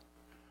heifer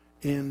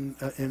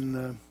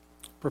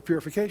for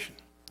purification.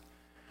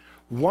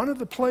 One of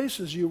the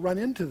places you run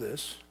into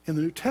this in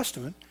the New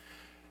Testament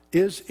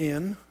is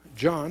in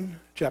John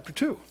chapter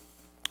 2.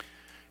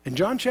 In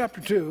John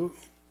chapter 2,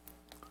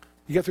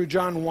 you get through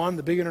John 1,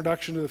 the big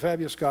introduction to the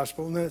fabulous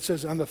gospel, and then it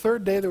says, on the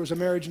third day there was a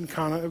marriage in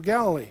Cana of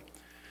Galilee,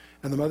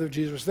 and the mother of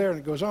Jesus was there, and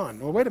it goes on.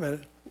 Well, wait a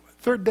minute.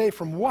 Third day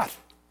from what?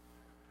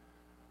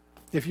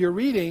 If you're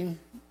reading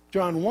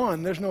John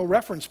 1, there's no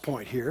reference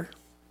point here.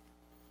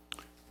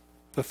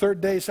 The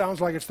third day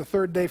sounds like it's the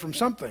third day from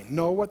something.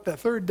 No, what the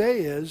third day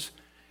is,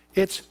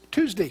 it's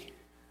Tuesday.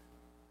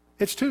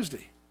 It's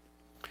Tuesday.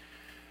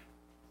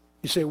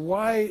 You say,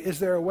 why is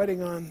there a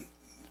wedding on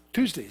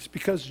Tuesdays?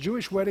 Because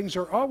Jewish weddings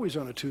are always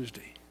on a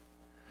Tuesday.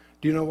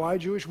 Do you know why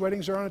Jewish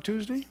weddings are on a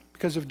Tuesday?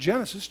 Because of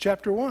Genesis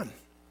chapter 1.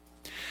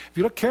 If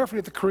you look carefully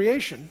at the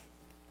creation,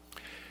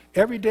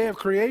 every day of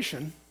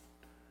creation,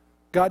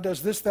 God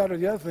does this, that, or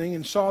the other thing,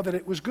 and saw that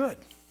it was good.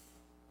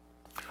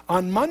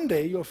 On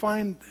Monday, you'll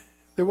find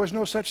there was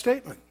no such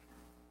statement.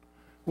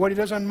 What he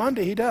does on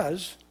Monday, he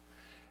does.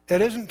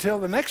 It isn't until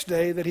the next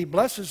day that he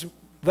blesses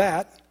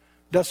that,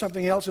 does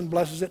something else, and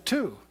blesses it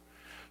too.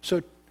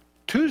 So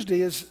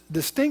Tuesday is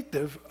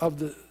distinctive of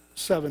the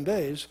 7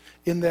 days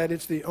in that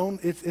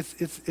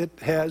it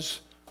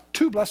has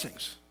two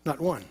blessings, not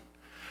one.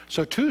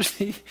 So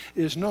Tuesday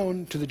is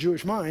known to the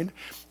Jewish mind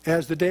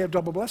as the day of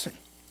double blessing.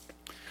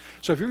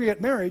 So if you're going to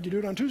get married, you do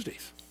it on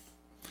Tuesdays.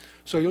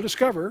 So you'll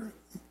discover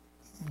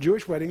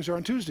Jewish weddings are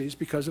on Tuesdays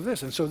because of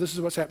this. And so this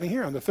is what's happening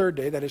here. On the third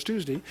day, that is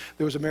Tuesday,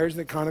 there was a marriage in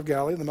the Cana of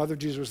Galilee. The mother of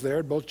Jesus was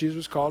there. Both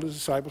Jesus called his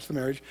disciples to the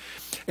marriage.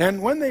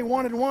 And when they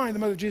wanted wine, the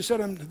mother of Jesus said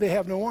to them, they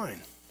have no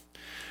wine.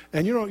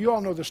 And you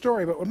all know the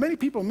story, but what many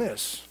people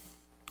miss,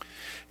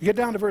 you get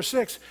down to verse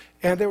 6,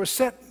 and there was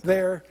set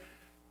there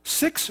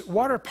 6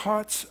 water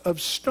pots of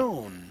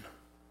stone.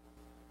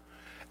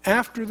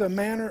 after the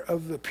manner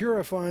of the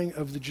purifying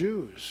of the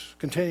Jews,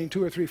 containing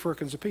 2 or 3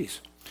 firkins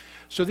apiece.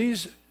 So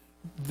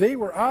they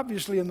were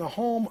obviously in the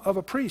home of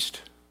a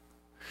priest.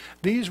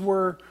 These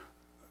were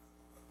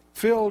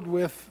filled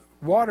with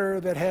water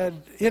that had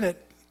in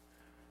it,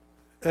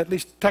 at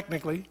least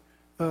technically,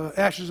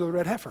 ashes of the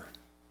red heifer.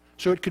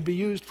 So it could be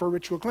used for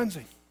ritual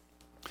cleansing.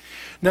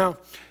 Now,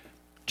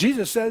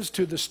 Jesus says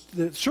to the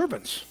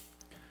servants,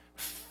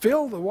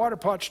 fill the water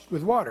pots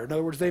with water. In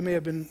other words, they may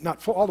have been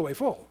not full, all the way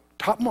full.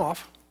 Top them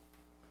off,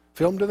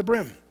 fill them to the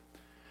brim.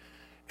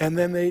 And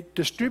then they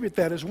distribute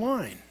that as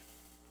wine.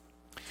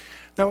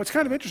 Now, what's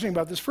kind of interesting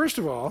about this, first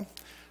of all,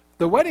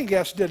 the wedding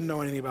guests didn't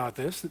know anything about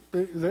this.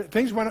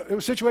 Things went, it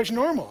was situation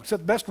normal,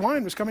 except the best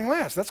wine was coming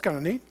last. That's kind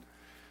of neat.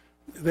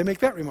 They make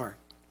that remark.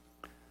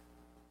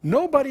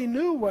 Nobody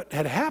knew what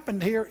had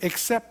happened here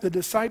except the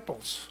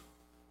disciples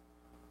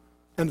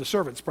and the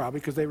servants, probably,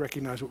 because they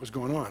recognized what was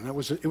going on. It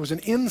was an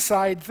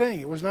inside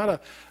thing. It was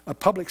not a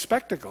public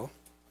spectacle.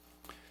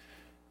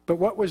 But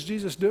what was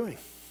Jesus doing?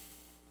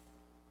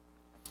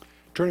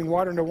 Turning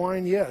water into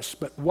wine, yes,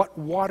 but what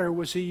water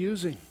was he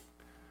using?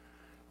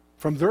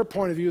 From their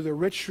point of view, the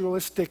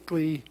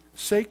ritualistically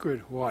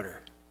sacred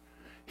water.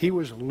 He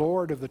was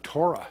Lord of the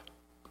Torah,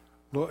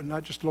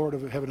 not just Lord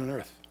of heaven and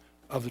earth,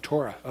 of the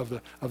Torah,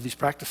 of these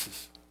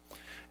practices.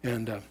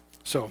 And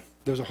so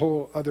there's a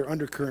whole other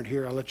undercurrent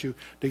here. I'll let you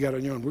dig out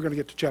on your own. We're going to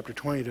get to chapter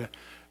 20 to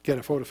get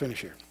a photo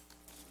finish here.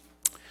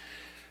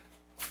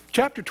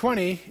 Chapter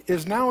 20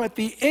 is now at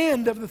the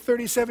end of the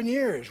 37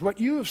 years. What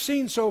you have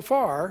seen so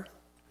far,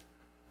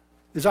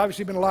 there's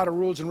obviously been a lot of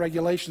rules and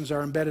regulations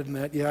are embedded in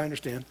that. Yeah, I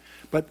understand.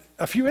 But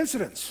a few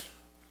incidents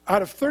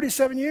out of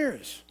 37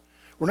 years.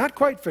 We're not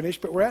quite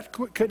finished, but we're at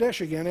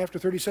Kadesh again after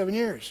 37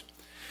 years.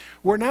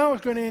 We're now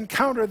going to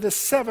encounter the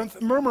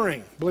 7th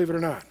murmuring, believe it or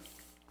not.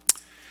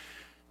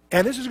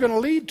 And this is going to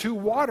lead to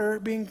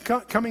water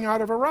coming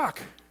out of a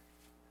rock.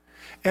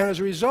 And as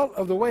a result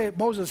of the way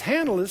Moses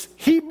handled this,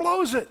 he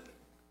blows it.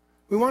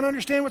 We want to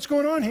understand what's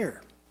going on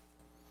here.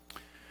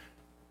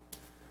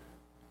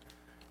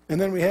 And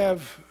then we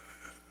have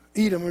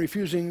Edom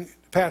refusing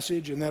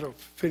passage, and that'll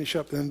finish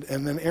up, and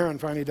then Aaron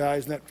finally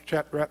dies, and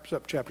that wraps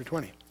up chapter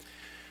 20.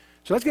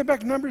 So let's get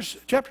back to Numbers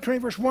chapter 20,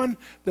 verse 1.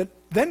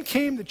 Then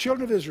came the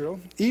children of Israel,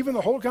 even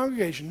the whole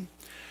congregation,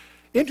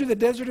 into the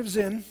desert of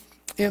Zin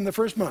in the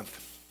 1st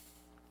month.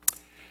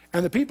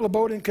 And the people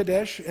abode in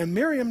Kadesh, and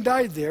Miriam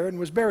died there and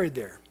was buried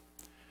there.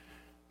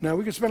 Now,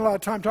 we could spend a lot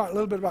of time talking a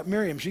little bit about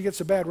Miriam. She gets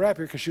a bad rap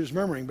here because she was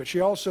murmuring, but she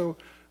also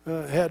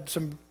had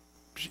some,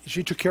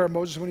 she took care of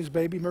Moses when he was a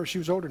baby. Remember, she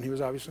was older than he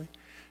was, obviously.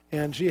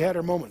 And she had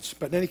her moments.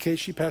 But in any case,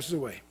 she passes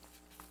away.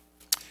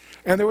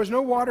 And there was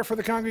no water for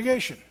the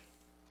congregation.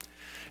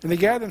 And they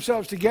gathered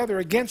themselves together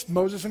against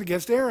Moses and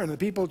against Aaron. The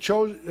people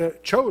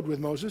chode with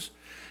Moses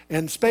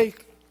and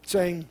spake,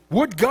 saying,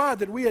 would God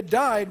that we had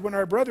died when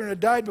our brethren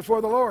had died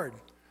before the Lord.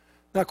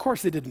 Now, of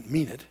course, they didn't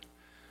mean it.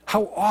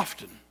 How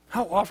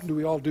often do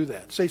we all do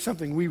that? Say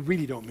something we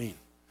really don't mean.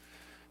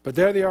 But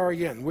there they are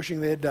again, wishing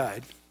they had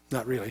died.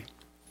 Not really.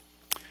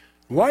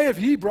 Why have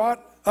ye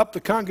brought up the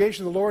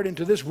congregation of the Lord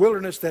into this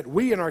wilderness that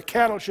we and our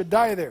cattle should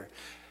die there?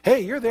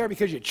 Hey, you're there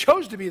because you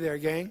chose to be there,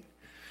 gang.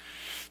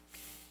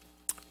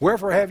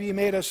 Wherefore have ye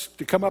made us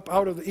to come up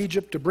out of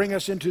Egypt to bring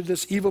us into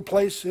this evil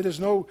place? It is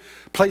no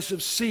place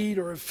of seed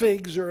or of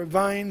figs or of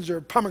vines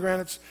or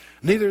pomegranates,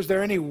 neither is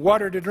there any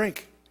water to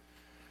drink.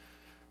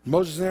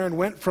 Moses and Aaron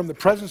went from the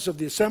presence of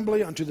the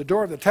assembly unto the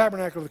door of the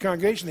tabernacle of the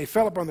congregation. They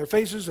fell upon their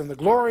faces, and the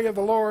glory of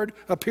the Lord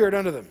appeared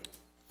unto them.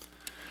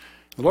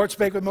 The Lord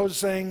spake with Moses,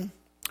 saying,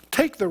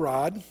 take the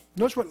rod.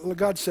 Notice what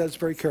God says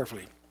very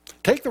carefully.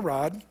 Take the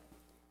rod,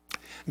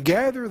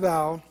 gather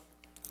thou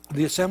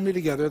the assembly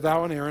together,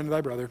 thou and Aaron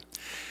thy brother,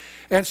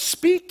 and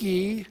speak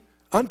ye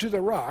unto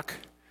the rock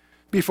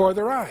before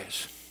their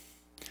eyes.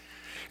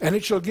 And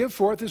it shall give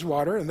forth his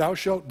water, and thou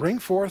shalt bring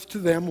forth to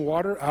them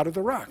water out of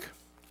the rock.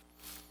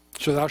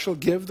 So thou shalt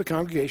give the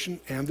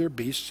congregation and their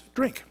beasts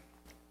drink.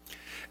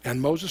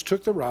 And Moses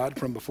took the rod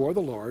from before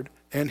the Lord,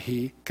 and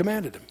he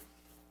commanded him.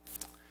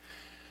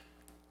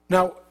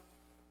 Now,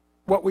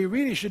 what we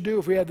really should do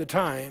if we had the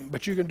time,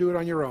 but you can do it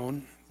on your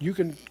own, you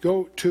can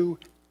go to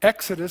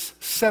Exodus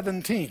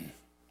 17.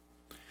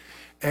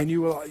 And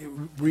you will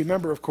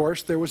remember, of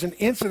course, there was an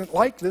incident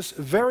like this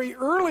very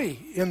early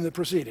in the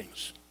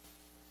proceedings.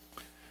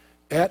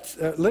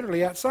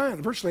 Literally at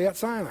Sinai, virtually at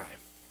Sinai.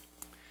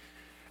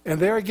 And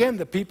there again,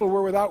 the people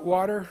were without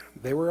water.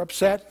 They were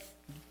upset.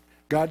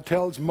 God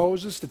tells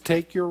Moses to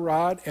take your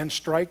rod and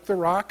strike the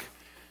rock,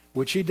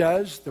 which he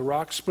does. The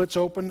rock splits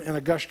open and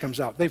a gush comes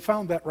out. They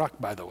found that rock,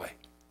 by the way.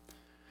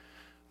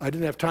 I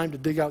didn't have time to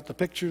dig out the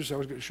pictures.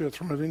 Should have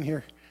thrown it in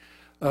here.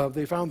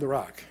 They found the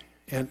rock.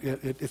 And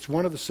it's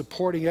one of the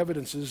supporting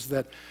evidences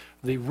that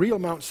the real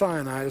Mount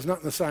Sinai is not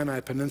in the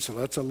Sinai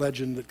Peninsula. That's a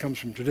legend that comes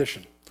from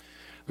tradition.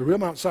 The real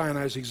Mount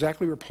Sinai is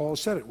exactly where Paul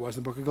said it was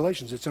in the book of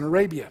Galatians. It's in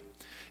Arabia,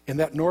 in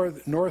that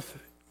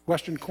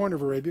northwestern corner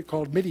of Arabia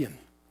called Midian.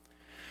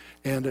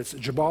 And it's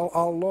Jabal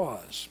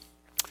al-Lawz.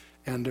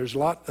 And there's a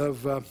lot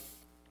of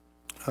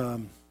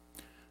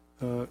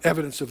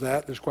evidence of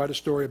that. There's quite a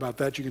story about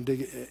that. You can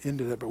dig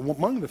into that. But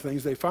among the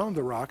things, they found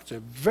the rock. It's a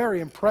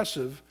very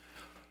impressive,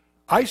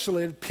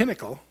 isolated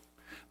pinnacle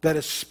that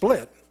is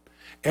split.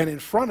 And in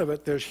front of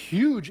it, there's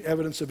huge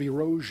evidence of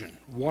erosion,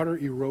 water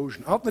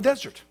erosion, out in the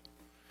desert.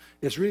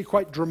 It's really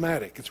quite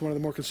dramatic. It's one of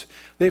the more...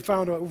 They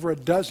found over a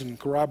dozen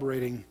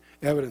corroborating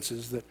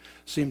evidences that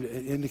seem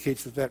to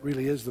indicates that that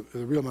really is the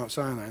real Mount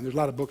Sinai. And there's a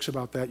lot of books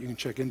about that. You can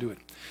check into it.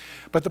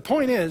 But the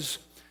point is,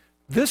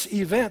 this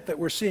event that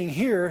we're seeing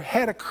here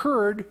had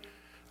occurred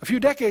a few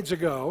decades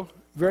ago,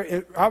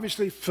 very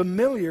obviously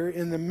familiar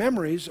in the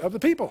memories of the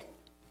people,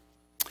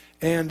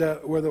 and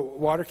where the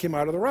water came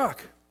out of the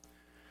rock.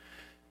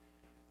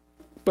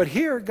 But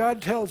here,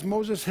 God tells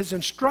Moses his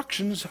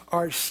instructions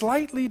are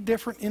slightly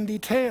different in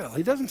detail.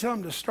 He doesn't tell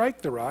him to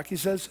strike the rock. He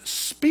says,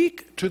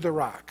 speak to the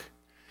rock.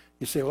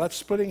 You say, well, that's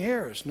splitting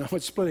hairs. No,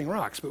 it's splitting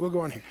rocks, but we'll go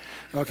on here.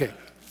 Okay.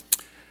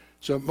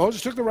 So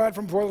Moses took the rod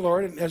from before the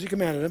Lord, as he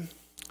commanded him.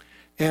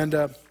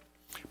 And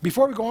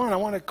before we go on, I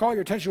want to call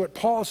your attention to what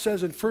Paul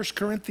says in 1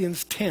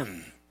 Corinthians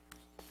 10,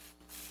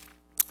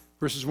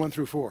 verses 1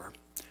 through 4.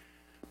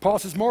 Paul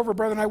says, moreover,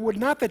 brethren, I would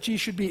not that ye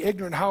should be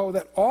ignorant how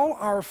that all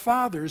our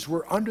fathers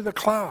were under the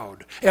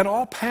cloud, and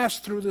all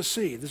passed through the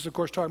sea. This is, of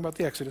course, talking about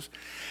the Exodus.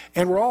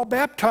 And were all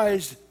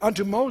baptized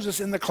unto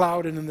Moses in the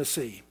cloud and in the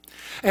sea.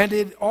 And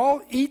did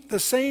all eat the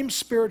same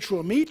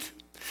spiritual meat?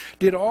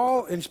 Did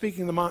all, in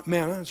speaking of the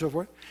manna and so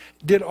forth,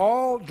 did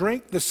all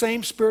drink the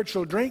same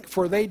spiritual drink?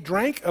 For they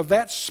drank of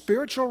that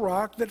spiritual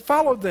rock that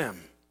followed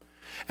them.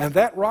 And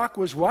that rock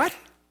was what?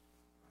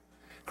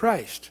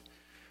 Christ.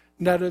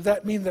 Now, does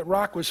that mean that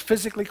rock was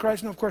physically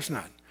Christ? No, of course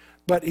not.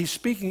 But he's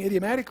speaking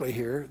idiomatically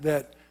here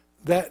that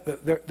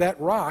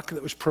rock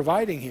that was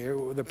providing here,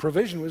 the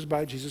provision was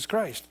by Jesus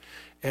Christ.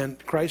 And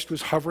Christ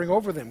was hovering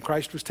over them.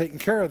 Christ was taking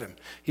care of them.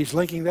 He's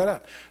linking that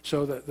up.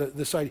 So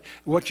this idea,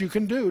 what you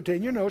can do,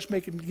 in your notes,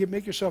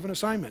 make yourself an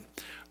assignment.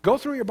 Go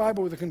through your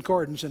Bible with a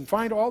concordance and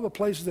find all the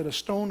places that a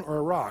stone or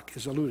a rock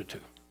is alluded to.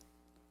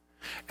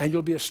 And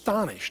you'll be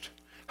astonished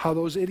how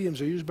those idioms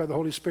are used by the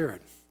Holy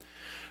Spirit.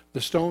 The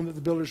stone that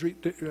the builders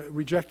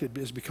rejected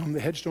has become the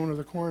headstone of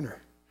the corner.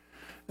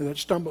 And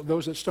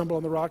those that stumble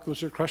on the rock, those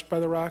that are crushed by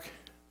the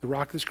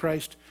rock is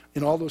Christ.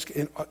 In all those,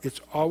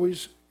 it's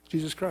always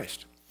Jesus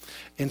Christ.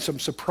 In some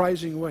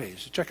surprising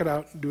ways. Check it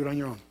out and do it on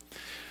your own.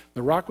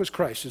 The rock was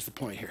Christ is the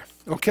point here.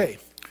 Okay,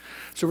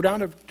 so we're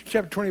down to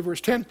chapter 20,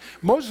 verse 10.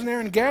 Moses and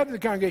Aaron gathered the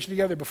congregation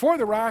together before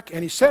the rock,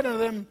 and he said unto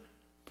them,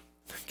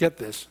 get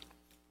this,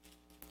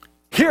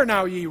 hear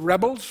now, ye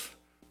rebels,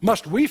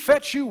 must we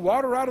fetch you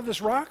water out of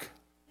this rock?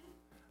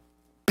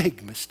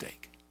 Big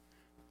mistake.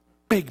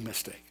 Big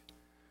mistake.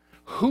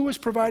 Who is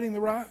providing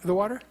the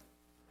water?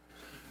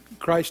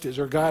 Christ is,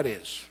 or God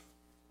is.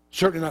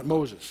 Certainly not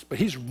Moses, but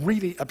he's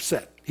really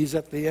upset. He's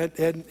at the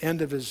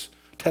end of his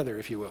tether,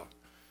 if you will.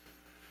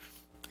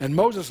 And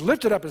Moses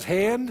lifted up his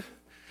hand,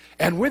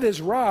 and with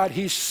his rod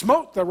he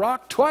smote the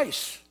rock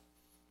twice.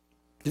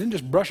 He didn't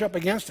just brush up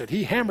against it.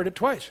 He hammered it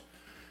twice,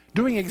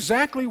 doing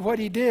exactly what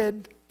he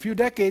did a few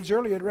decades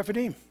earlier at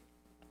Rephidim,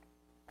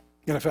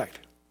 in effect.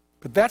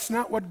 But that's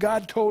not what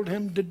God told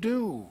him to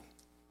do.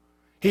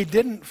 He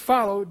didn't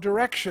follow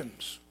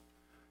directions.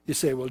 You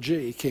say, well,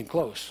 gee, he came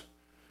close.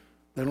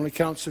 That only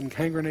counts in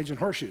hand grenades and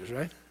horseshoes,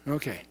 right?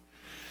 Okay.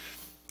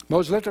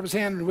 Moses lifted up his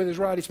hand, and with his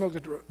rod he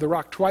smote the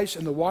rock twice,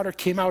 and the water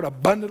came out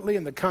abundantly,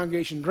 and the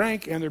congregation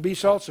drank, and their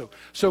beasts also.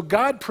 So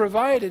God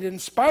provided in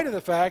spite of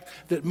the fact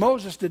that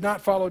Moses did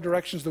not follow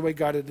directions the way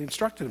God had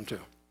instructed him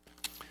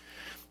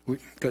to.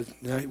 Because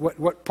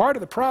what part of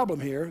the problem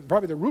here,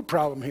 probably the root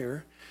problem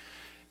here,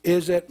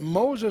 is that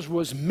Moses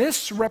was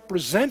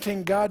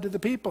misrepresenting God to the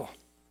people.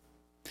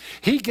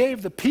 He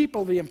gave the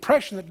people the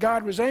impression that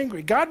God was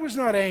angry. God was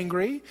not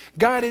angry.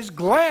 God is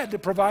glad to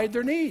provide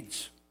their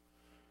needs.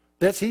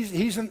 That's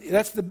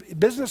the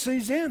business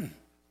he's in.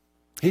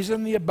 He's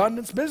in the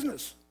abundance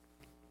business.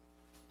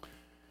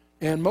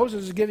 And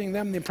Moses is giving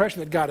them the impression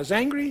that God is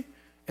angry,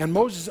 and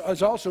Moses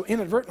is also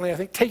inadvertently, I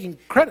think, taking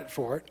credit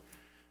for it,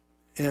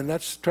 and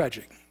that's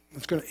tragic.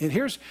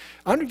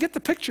 Get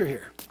the picture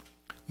here.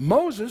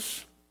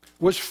 Moses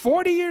was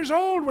 40 years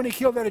old when he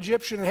killed that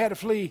Egyptian and had to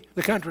flee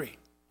the country.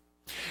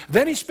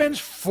 Then he spends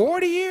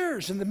 40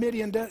 years in the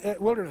Midian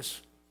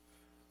wilderness,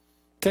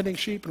 tending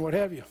sheep and what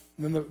have you.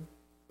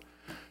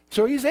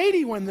 So he's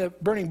 80 when the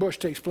burning bush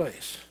takes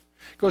place.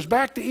 Goes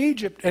back to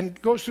Egypt and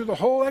goes through the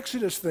whole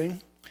Exodus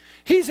thing.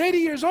 He's 80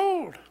 years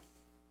old.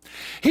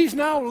 He's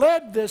now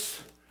led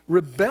this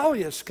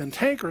rebellious,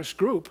 cantankerous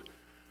group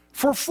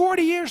for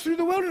 40 years through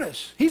the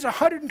wilderness. He's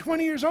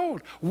 120 years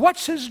old.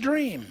 What's his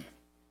dream?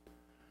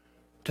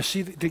 To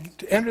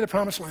enter the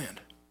promised land.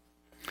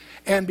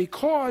 And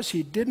because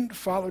he didn't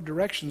follow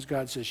directions,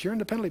 God says, you're in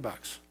the penalty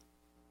box.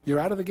 You're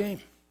out of the game.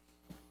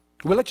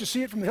 We'll let you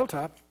see it from the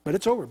hilltop, but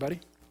it's over, buddy.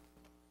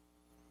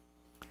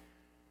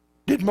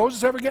 Did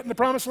Moses ever get in the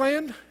promised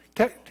land?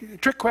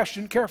 Trick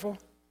question, careful.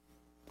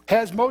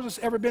 Has Moses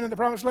ever been in the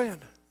promised land?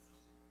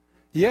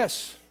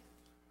 Yes.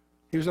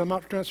 He was on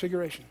Mount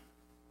Transfiguration.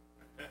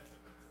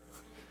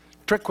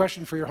 Trick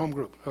question for your home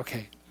group.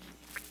 Okay.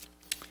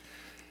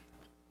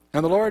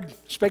 And the Lord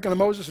spake unto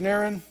Moses and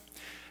Aaron,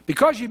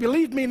 because ye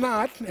believed me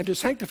not, and to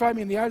sanctify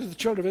me in the eyes of the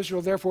children of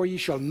Israel, therefore ye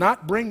shall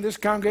not bring this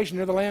congregation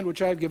into the land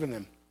which I have given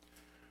them.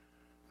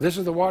 This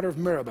is the water of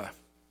Meribah,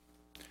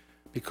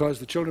 because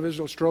the children of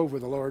Israel strove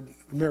with the Lord.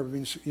 Meribah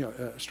means,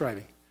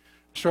 striving.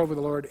 Strove with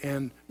the Lord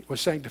and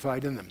was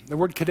sanctified in them. The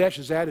word Kadesh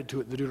is added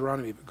to it, the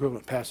Deuteronomy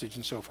equivalent passage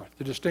and so forth,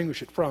 to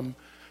distinguish it from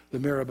the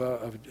Meribah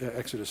of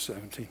Exodus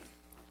 17.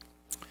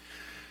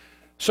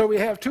 So we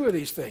have two of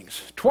these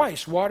things.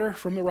 Twice, water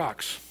from the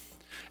rocks.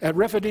 At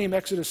Rephidim,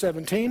 Exodus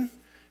 17,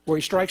 where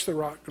he strikes the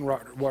rock and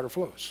water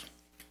flows.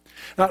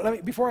 Now,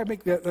 before I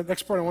make the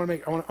next point, I want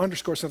to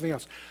underscore something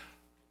else.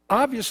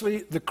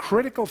 Obviously, the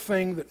critical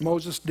thing that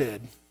Moses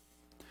did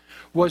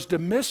was to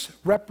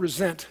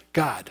misrepresent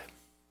God.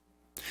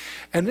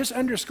 And this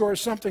underscores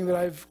something that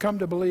I've come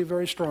to believe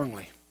very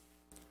strongly.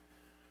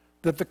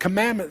 That the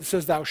commandment that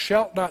says, thou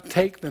shalt not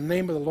take the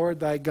name of the Lord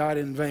thy God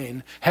in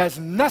vain, has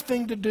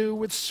nothing to do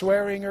with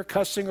swearing or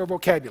cussing or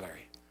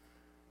vocabulary,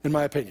 in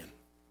my opinion.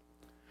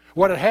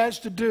 What it has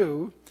to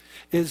do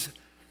is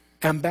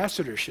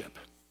ambassadorship.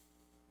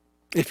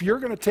 If you're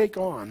going to take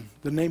on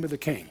the name of the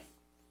king,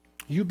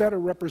 you better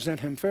represent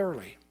him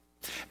fairly.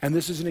 And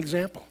this is an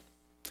example.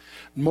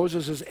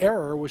 Moses'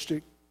 error was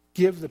to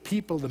give the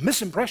people the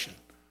misimpression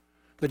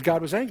that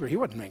God was angry. He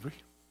wasn't angry.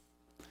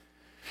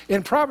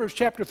 In Proverbs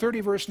chapter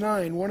 30, verse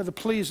 9, one of the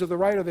pleas of the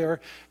writer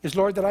there is,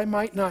 Lord, that I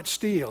might not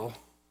steal.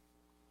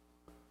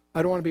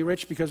 I don't want to be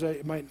rich because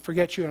I might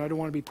forget you, and I don't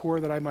want to be poor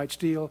that I might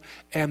steal,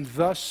 and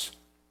thus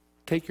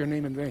take your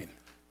name in vain.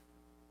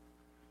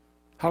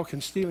 How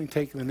can stealing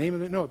take the name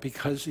of it? No,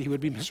 because he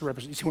would be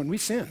misrepresented. See, when we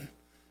sin,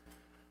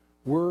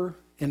 we're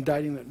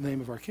indicting the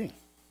name of our king.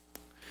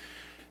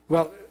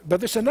 Well, but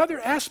there's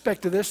another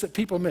aspect to this that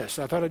people miss.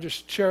 I thought I'd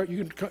just share it.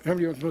 You can come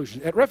to your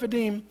conclusion. At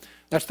Rephidim,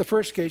 that's the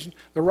first occasion,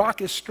 the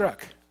rock is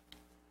struck.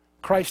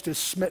 Christ is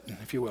smitten,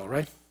 if you will,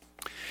 right?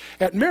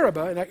 At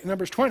Meribah, in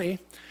Numbers 20,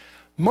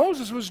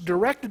 Moses was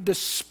directed to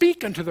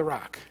speak unto the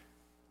rock.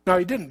 Now,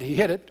 he didn't. He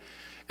hit it.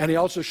 And he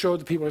also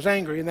showed the people he was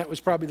angry, and that was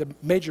probably the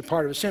major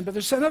part of his sin. But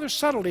there's another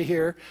subtlety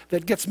here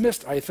that gets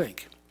missed, I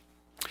think.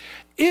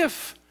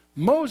 If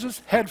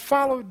Moses had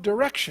followed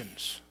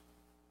directions,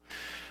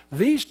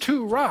 these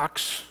two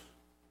rocks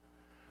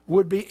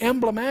would be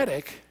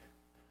emblematic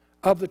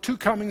of the two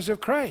comings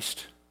of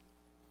Christ.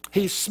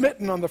 He's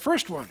smitten on the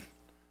first one.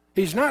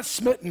 He's not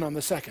smitten on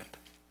the second.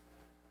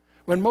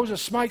 When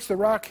Moses smites the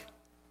rock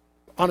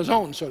on his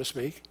own, so to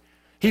speak,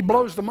 he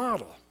blows the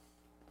model.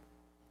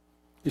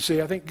 You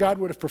see, I think God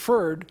would have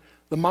preferred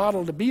the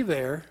model to be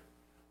there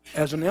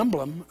as an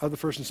emblem of the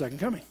first and second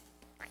coming.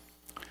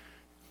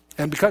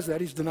 And because of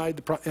that, he's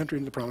denied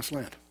entering the promised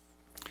land.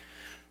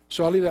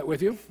 So I'll leave that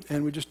with you.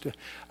 And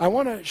I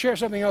want to share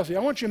something else. I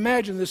want you to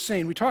imagine this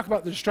scene. We talk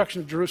about the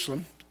destruction of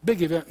Jerusalem,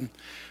 big event. And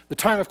the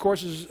time, of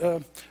course, is,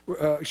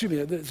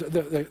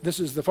 this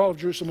is the fall of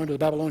Jerusalem under the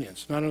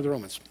Babylonians, not under the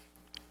Romans.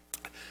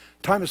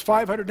 Time is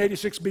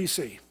 586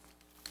 BC.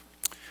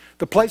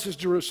 The place is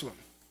Jerusalem.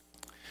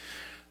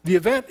 The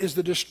event is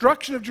the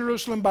destruction of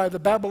Jerusalem by the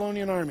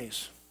Babylonian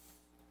armies.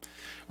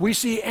 We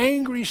see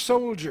angry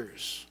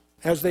soldiers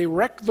as they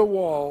wreck the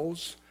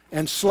walls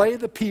and slay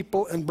the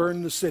people and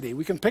burn the city.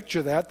 We can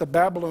picture that. The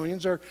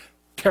Babylonians are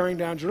tearing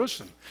down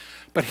Jerusalem.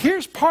 But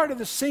here's part of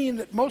the scene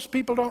that most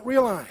people don't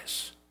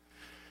realize.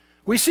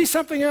 We see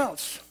something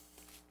else.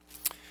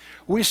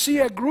 We see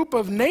a group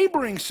of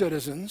neighboring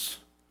citizens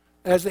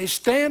as they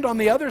stand on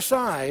the other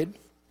side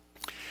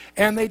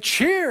and they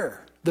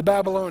cheer the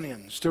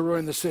Babylonians to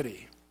ruin the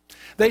city.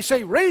 They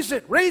say, raise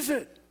it, raise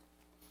it.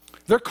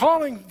 They're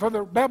calling for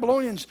the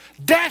Babylonians,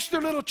 dash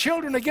their little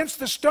children against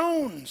the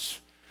stones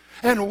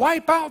and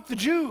wipe out the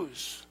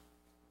Jews.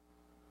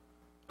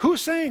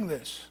 Who's saying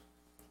this?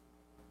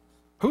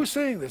 Who's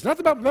saying this? Not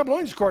the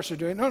Babylonians, of course, are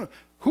doing it. No, no.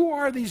 Who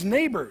are these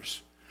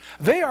neighbors?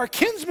 They are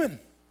kinsmen.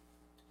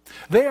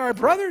 They are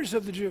brothers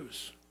of the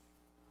Jews.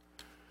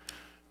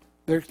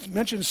 They're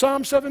mentioned in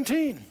Psalm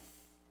 17.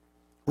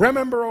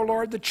 Remember, O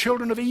Lord, the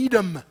children of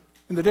Edom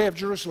in the day of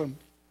Jerusalem.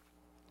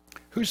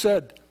 Who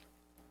said,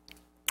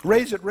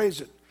 raise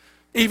it,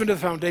 even to the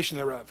foundation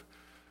thereof.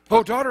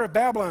 O daughter of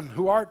Babylon,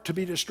 who art to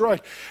be destroyed,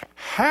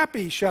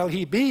 happy shall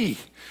he be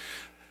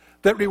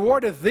that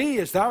rewardeth thee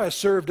as thou hast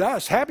served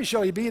us. Happy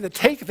shall he be that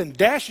taketh and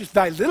dasheth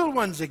thy little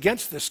ones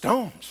against the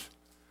stones.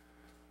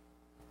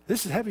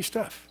 This is heavy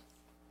stuff.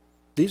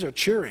 These are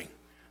cheering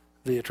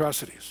the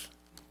atrocities.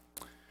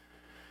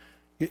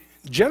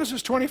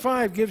 Genesis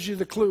 25 gives you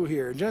the clue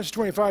here. In Genesis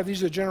 25,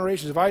 these are the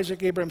generations of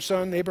Isaac, Abraham's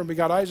son. Abraham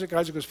begot Isaac.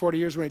 Isaac was 40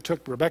 years when he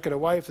took Rebekah to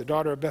wife, the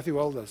daughter of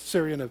Bethuel, the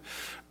Syrian of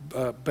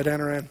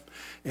Padanaram,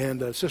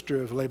 and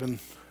sister of Laban,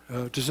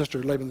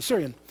 the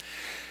Syrian.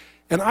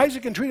 And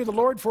Isaac entreated the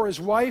Lord for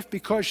his wife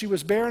because she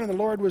was barren, and the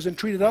Lord was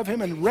entreated of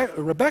him, and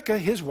Rebekah,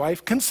 his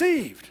wife,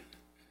 conceived.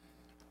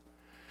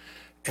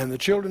 And the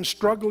children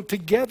struggled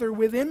together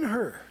within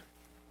her.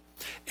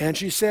 And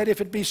she said, if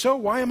it be so,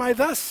 why am I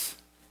thus?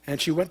 And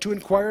she went to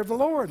inquire of the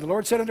Lord. The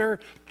Lord said unto her,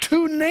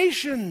 2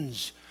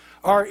 nations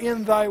are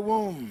in thy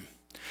womb,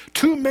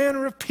 Two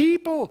manner of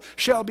people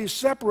shall be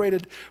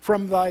separated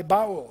from thy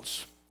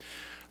bowels.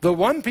 The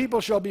one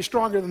people shall be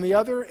stronger than the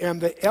other, and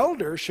the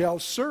elder shall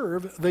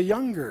serve the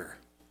younger.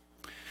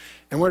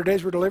 And when her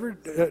days were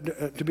delivered,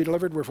 to be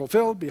delivered were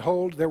fulfilled,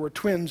 behold, there were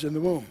twins in the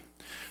womb.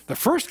 The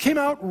first came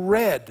out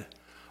red,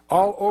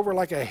 all over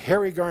like a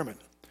hairy garment,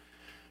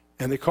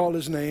 and they called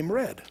his name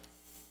Red,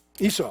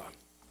 Esau.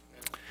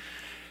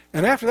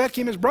 And after that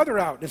came his brother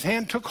out, and his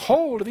hand took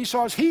hold of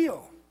Esau's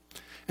heel,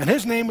 and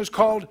his name was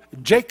called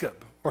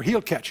Jacob, or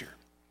heel catcher.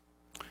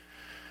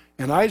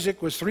 And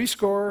Isaac was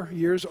 80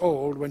 years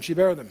old when she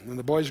bare them. And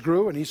the boys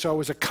grew, and Esau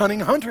was a cunning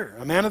hunter,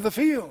 a man of the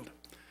field.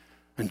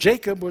 And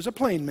Jacob was a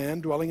plain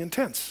man dwelling in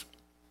tents,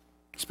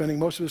 spending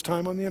most of his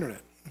time on the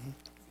internet.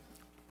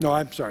 No,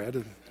 I'm sorry, I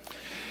didn't.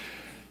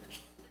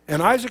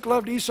 And Isaac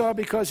loved Esau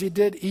because he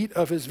did eat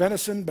of his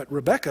venison, but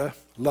Rebekah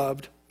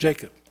loved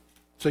Jacob.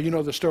 So you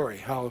know the story,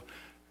 how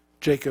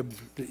Jacob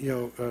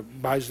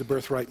buys the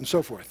birthright and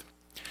so forth.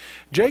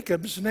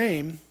 Jacob's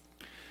name,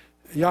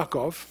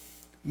 Yaakov,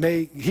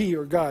 may he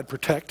or God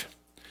protect.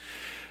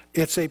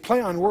 It's a play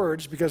on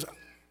words because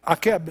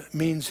Akeb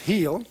means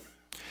heel,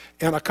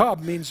 and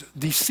Akab means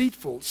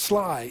deceitful,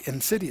 sly,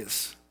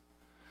 insidious.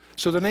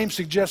 So the name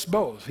suggests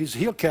both. He's a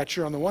heel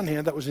catcher on the one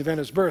hand, that was the event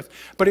of his birth,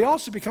 but he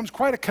also becomes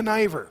quite a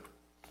conniver,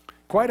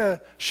 quite a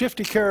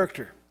shifty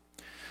character.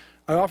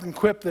 I often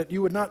quip that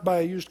you would not buy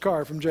a used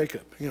car from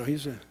Jacob. You know,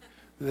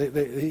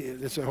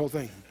 it's a whole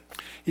thing.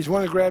 He's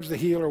one who grabs the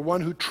heel, or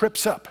one who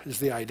trips up is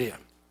the idea.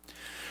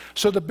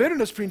 So the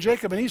bitterness between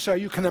Jacob and Esau,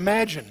 you can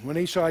imagine, when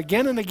Esau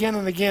again and again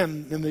and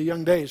again in the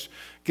young days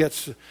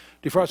gets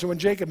defrauded. So when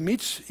Jacob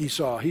meets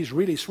Esau, he's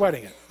really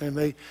sweating it. And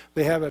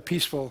they have a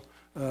peaceful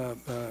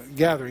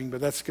gathering, but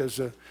that's because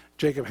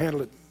Jacob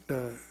handled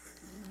it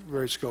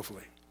very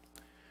skillfully.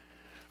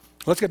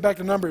 Let's get back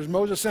to Numbers.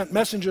 Moses sent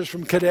messengers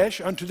from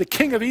Kadesh unto the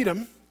king of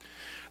Edom.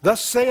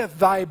 Thus saith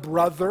thy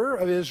brother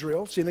of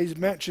Israel. See, he's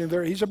mentioning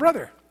there, he's a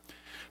brother.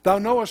 Thou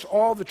knowest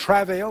all the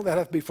travail that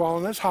hath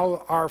befallen us,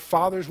 how our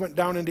fathers went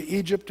down into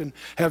Egypt and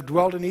have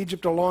dwelt in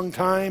Egypt a long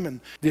time,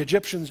 and the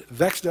Egyptians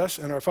vexed us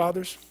and our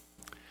fathers.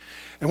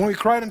 And when we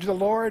cried unto the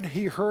Lord,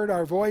 he heard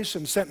our voice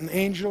and sent an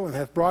angel and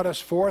hath brought us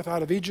forth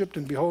out of Egypt.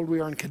 And behold, we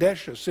are in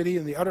Kadesh, a city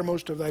in the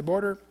uttermost of thy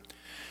border.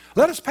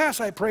 Let us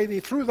pass, I pray thee,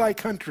 through thy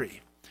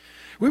country.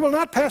 We will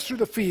not pass through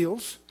the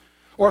fields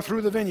or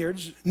through the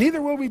vineyards, neither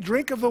will we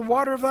drink of the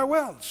water of thy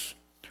wells.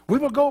 We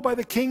will go by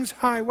the king's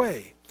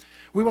highway.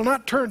 We will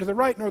not turn to the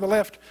right nor the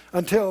left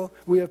until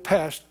we have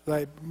passed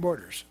thy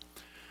borders.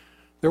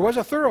 There was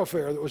a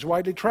thoroughfare that was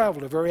widely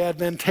traveled, a very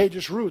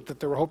advantageous route that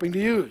they were hoping to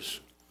use,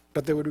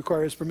 but they would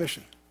require his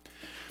permission.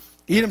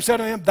 Edom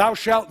said unto him, Thou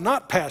shalt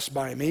not pass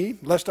by me,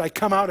 lest I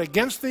come out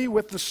against thee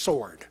with the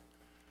sword.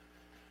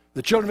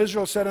 The children of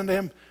Israel said unto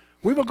him,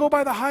 We will go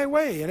by the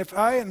highway, and if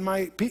I and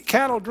my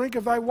cattle drink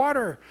of thy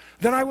water,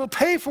 then I will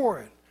pay for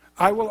it.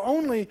 I will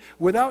only,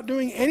 without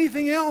doing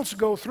anything else,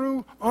 go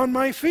through on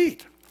my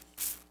feet.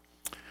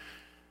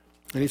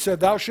 And he said,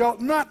 Thou shalt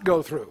not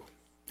go through.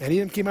 And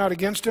Edom came out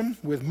against him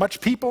with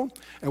much people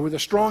and with a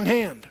strong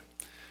hand.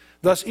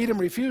 Thus Edom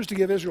refused to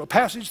give Israel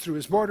passage through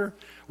his border,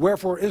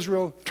 wherefore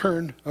Israel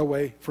turned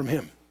away from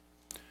him.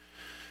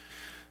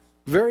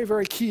 Very,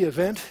 very key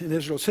event in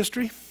Israel's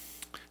history.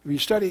 If you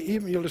study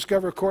Edom, you'll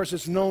discover, of course,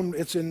 it's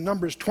in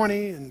Numbers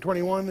 20 and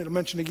 21. It'll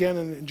mention again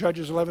in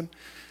Judges 11,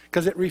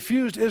 because it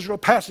refused Israel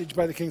passage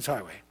by the king's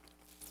highway.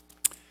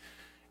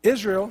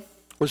 Israel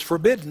was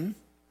forbidden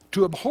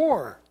to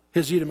abhor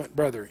his Edomite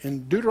brother.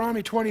 In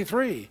Deuteronomy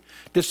 23,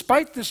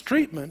 despite this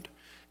treatment,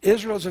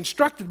 Israel is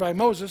instructed by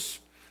Moses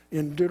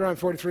in Deuteronomy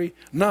 43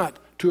 not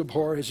to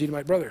abhor his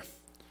Edomite brother.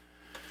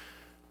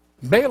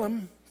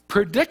 Balaam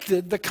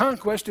predicted the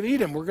conquest of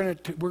Edom. We're going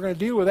to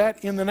deal with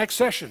that in the next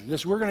session.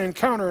 We're going to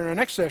encounter in our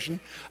next session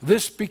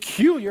this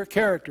peculiar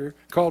character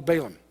called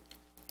Balaam.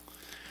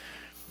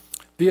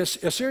 The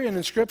Assyrian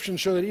inscriptions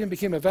show that Edom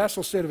became a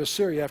vassal state of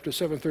Assyria after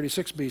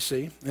 736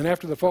 BC. And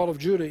after the fall of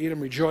Judah, Edom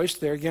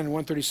rejoiced. There again in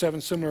 137,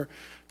 similar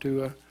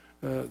to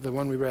the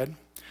one we read.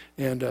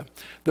 And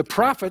the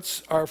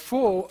prophets are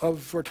full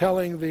of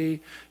foretelling the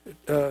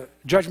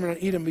judgment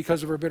on Edom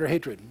because of her bitter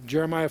hatred.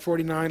 Jeremiah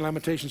 49,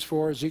 Lamentations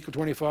 4, Ezekiel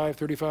 25,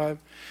 35.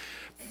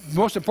 The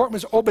most important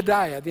is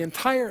Obadiah. The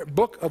entire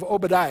book of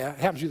Obadiah,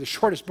 happens to be the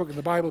shortest book in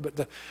the Bible,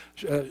 but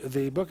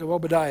the book of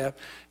Obadiah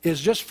is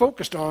just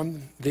focused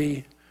on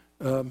the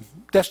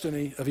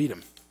destiny of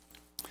Edom.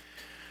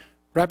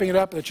 Wrapping it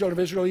up, the children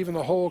of Israel, even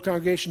the whole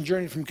congregation,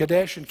 journeyed from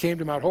Kadesh and came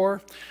to Mount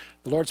Hor.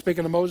 The Lord spake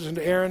unto Moses and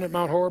to Aaron at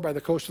Mount Hor by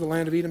the coast of the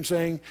land of Edom,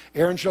 saying,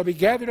 Aaron shall be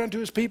gathered unto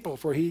his people,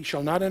 for he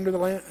shall not enter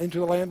into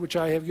the land which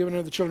I have given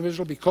unto the children of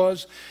Israel,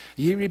 because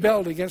ye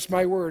rebelled against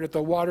my word at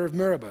the water of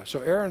Meribah.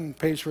 So Aaron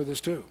pays for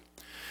this too.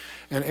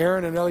 And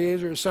Aaron and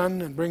Eleazar his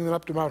son, and bring them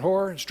up to Mount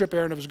Hor, and strip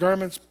Aaron of his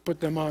garments, put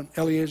them on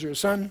Eleazar his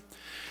son,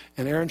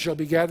 and Aaron shall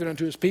be gathered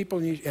unto his people,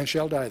 and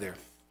shall die there.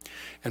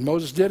 And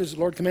Moses did as the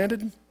Lord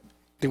commanded.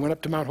 They went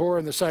up to Mount Hor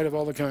in the sight of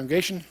all the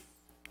congregation.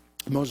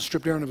 And Moses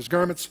stripped Aaron of his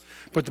garments,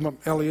 put them on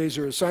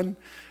Eleazar his son,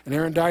 and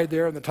Aaron died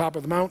there on the top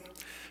of the mount.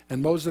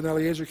 And Moses and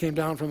Eleazar came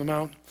down from the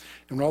mount,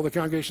 and when all the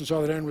congregation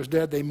saw that Aaron was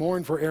dead, they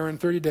mourned for Aaron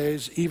 30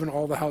 days, even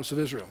all the house of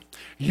Israel.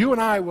 You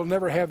and I will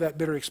never have that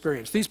bitter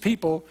experience. These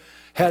people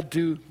had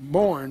to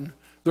mourn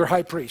their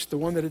high priest, the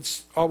one that had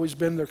always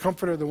been their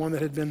comforter, the one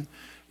that had been,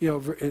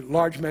 in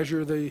large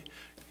measure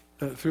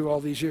through all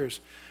these years.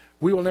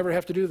 We will never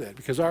have to do that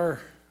because our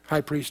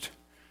high priest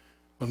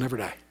will never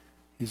die.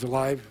 He's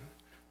alive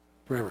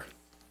forever.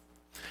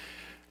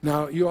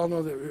 Now, you all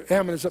know that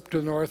Ammon is up to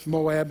the north,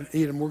 Moab,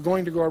 Edom. We're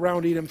going to go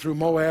around Edom through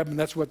Moab, and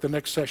that's what the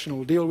next session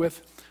will deal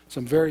with.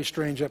 Some very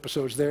strange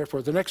episodes there.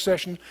 For the next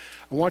session,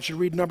 I want you to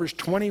read Numbers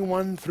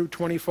 21 through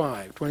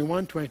 25.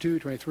 21, 22,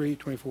 23,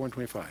 24, and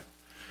 25.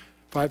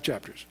 5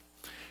 chapters.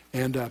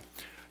 And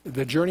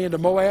the journey into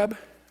Moab,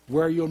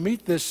 where you'll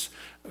meet this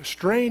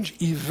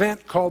strange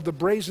event called the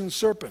brazen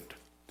serpent.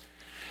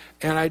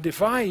 And I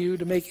defy you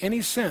to make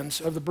any sense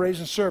of the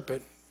brazen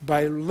serpent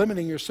by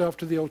limiting yourself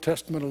to the Old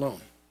Testament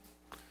alone.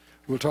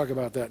 We'll talk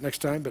about that next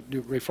time, but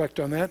do reflect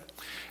on that.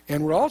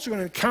 And we're also going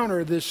to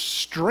encounter this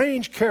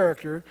strange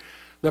character,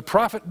 the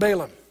prophet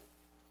Balaam.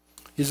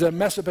 He's a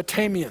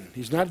Mesopotamian.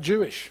 He's not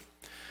Jewish,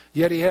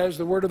 yet he has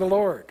the word of the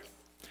Lord.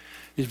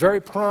 He's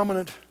very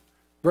prominent,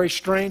 very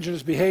strange in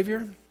his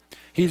behavior.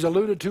 He's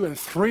alluded to in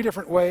 3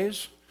 different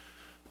ways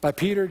by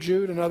Peter,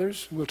 Jude, and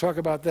others. We'll talk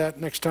about that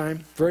next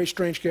time. Very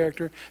strange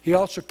character. He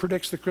also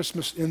predicts the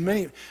Christmas, and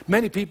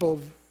many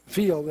people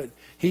feel that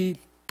he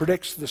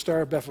predicts the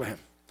Star of Bethlehem.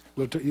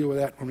 We'll deal with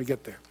that when we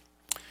get there.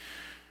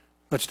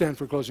 Let's stand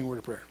for a closing word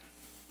of prayer.